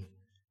Eden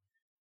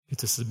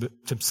is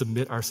to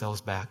submit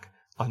ourselves back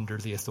under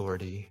the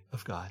authority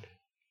of God.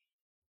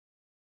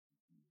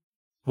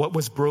 What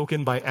was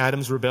broken by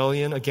Adam's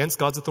rebellion against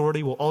God's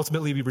authority will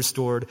ultimately be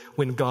restored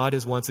when God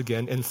is once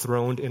again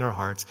enthroned in our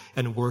hearts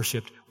and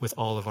worshiped with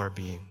all of our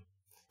being.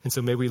 And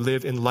so may we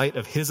live in light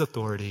of his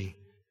authority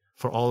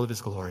for all of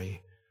his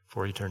glory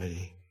for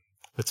eternity.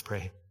 Let's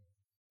pray.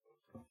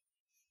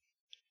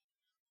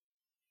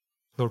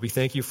 Lord, we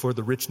thank you for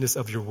the richness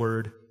of your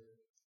word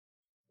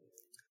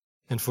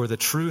and for the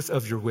truth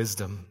of your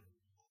wisdom.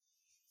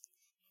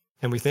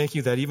 And we thank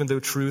you that even though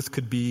truth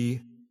could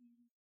be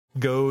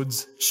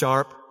goads,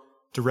 sharp,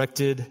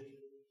 directed,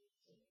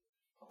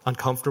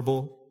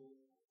 uncomfortable,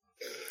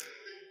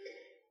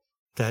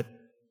 that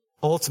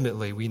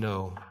ultimately we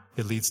know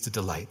it leads to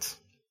delight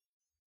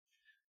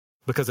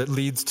because it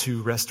leads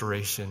to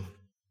restoration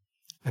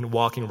and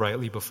walking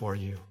rightly before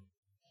you.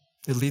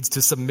 It leads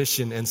to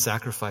submission and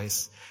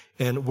sacrifice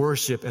and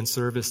worship and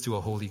service to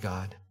a holy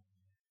God.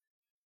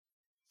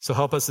 So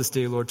help us this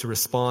day, Lord, to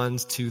respond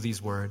to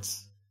these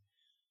words.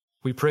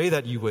 We pray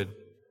that you would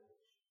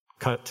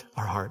cut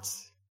our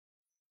hearts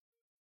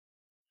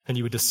and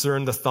you would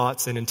discern the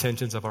thoughts and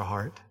intentions of our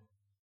heart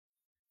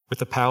with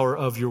the power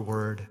of your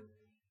word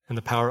and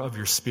the power of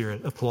your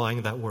Spirit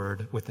applying that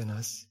word within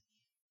us.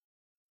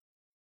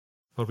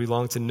 Lord, we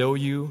long to know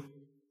you,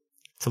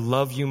 to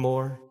love you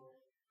more,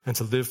 and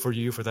to live for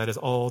you, for that is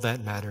all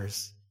that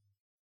matters.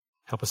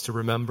 Help us to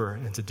remember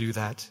and to do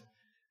that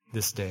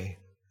this day.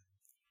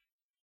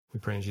 We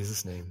pray in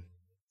Jesus' name.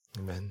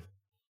 Amen.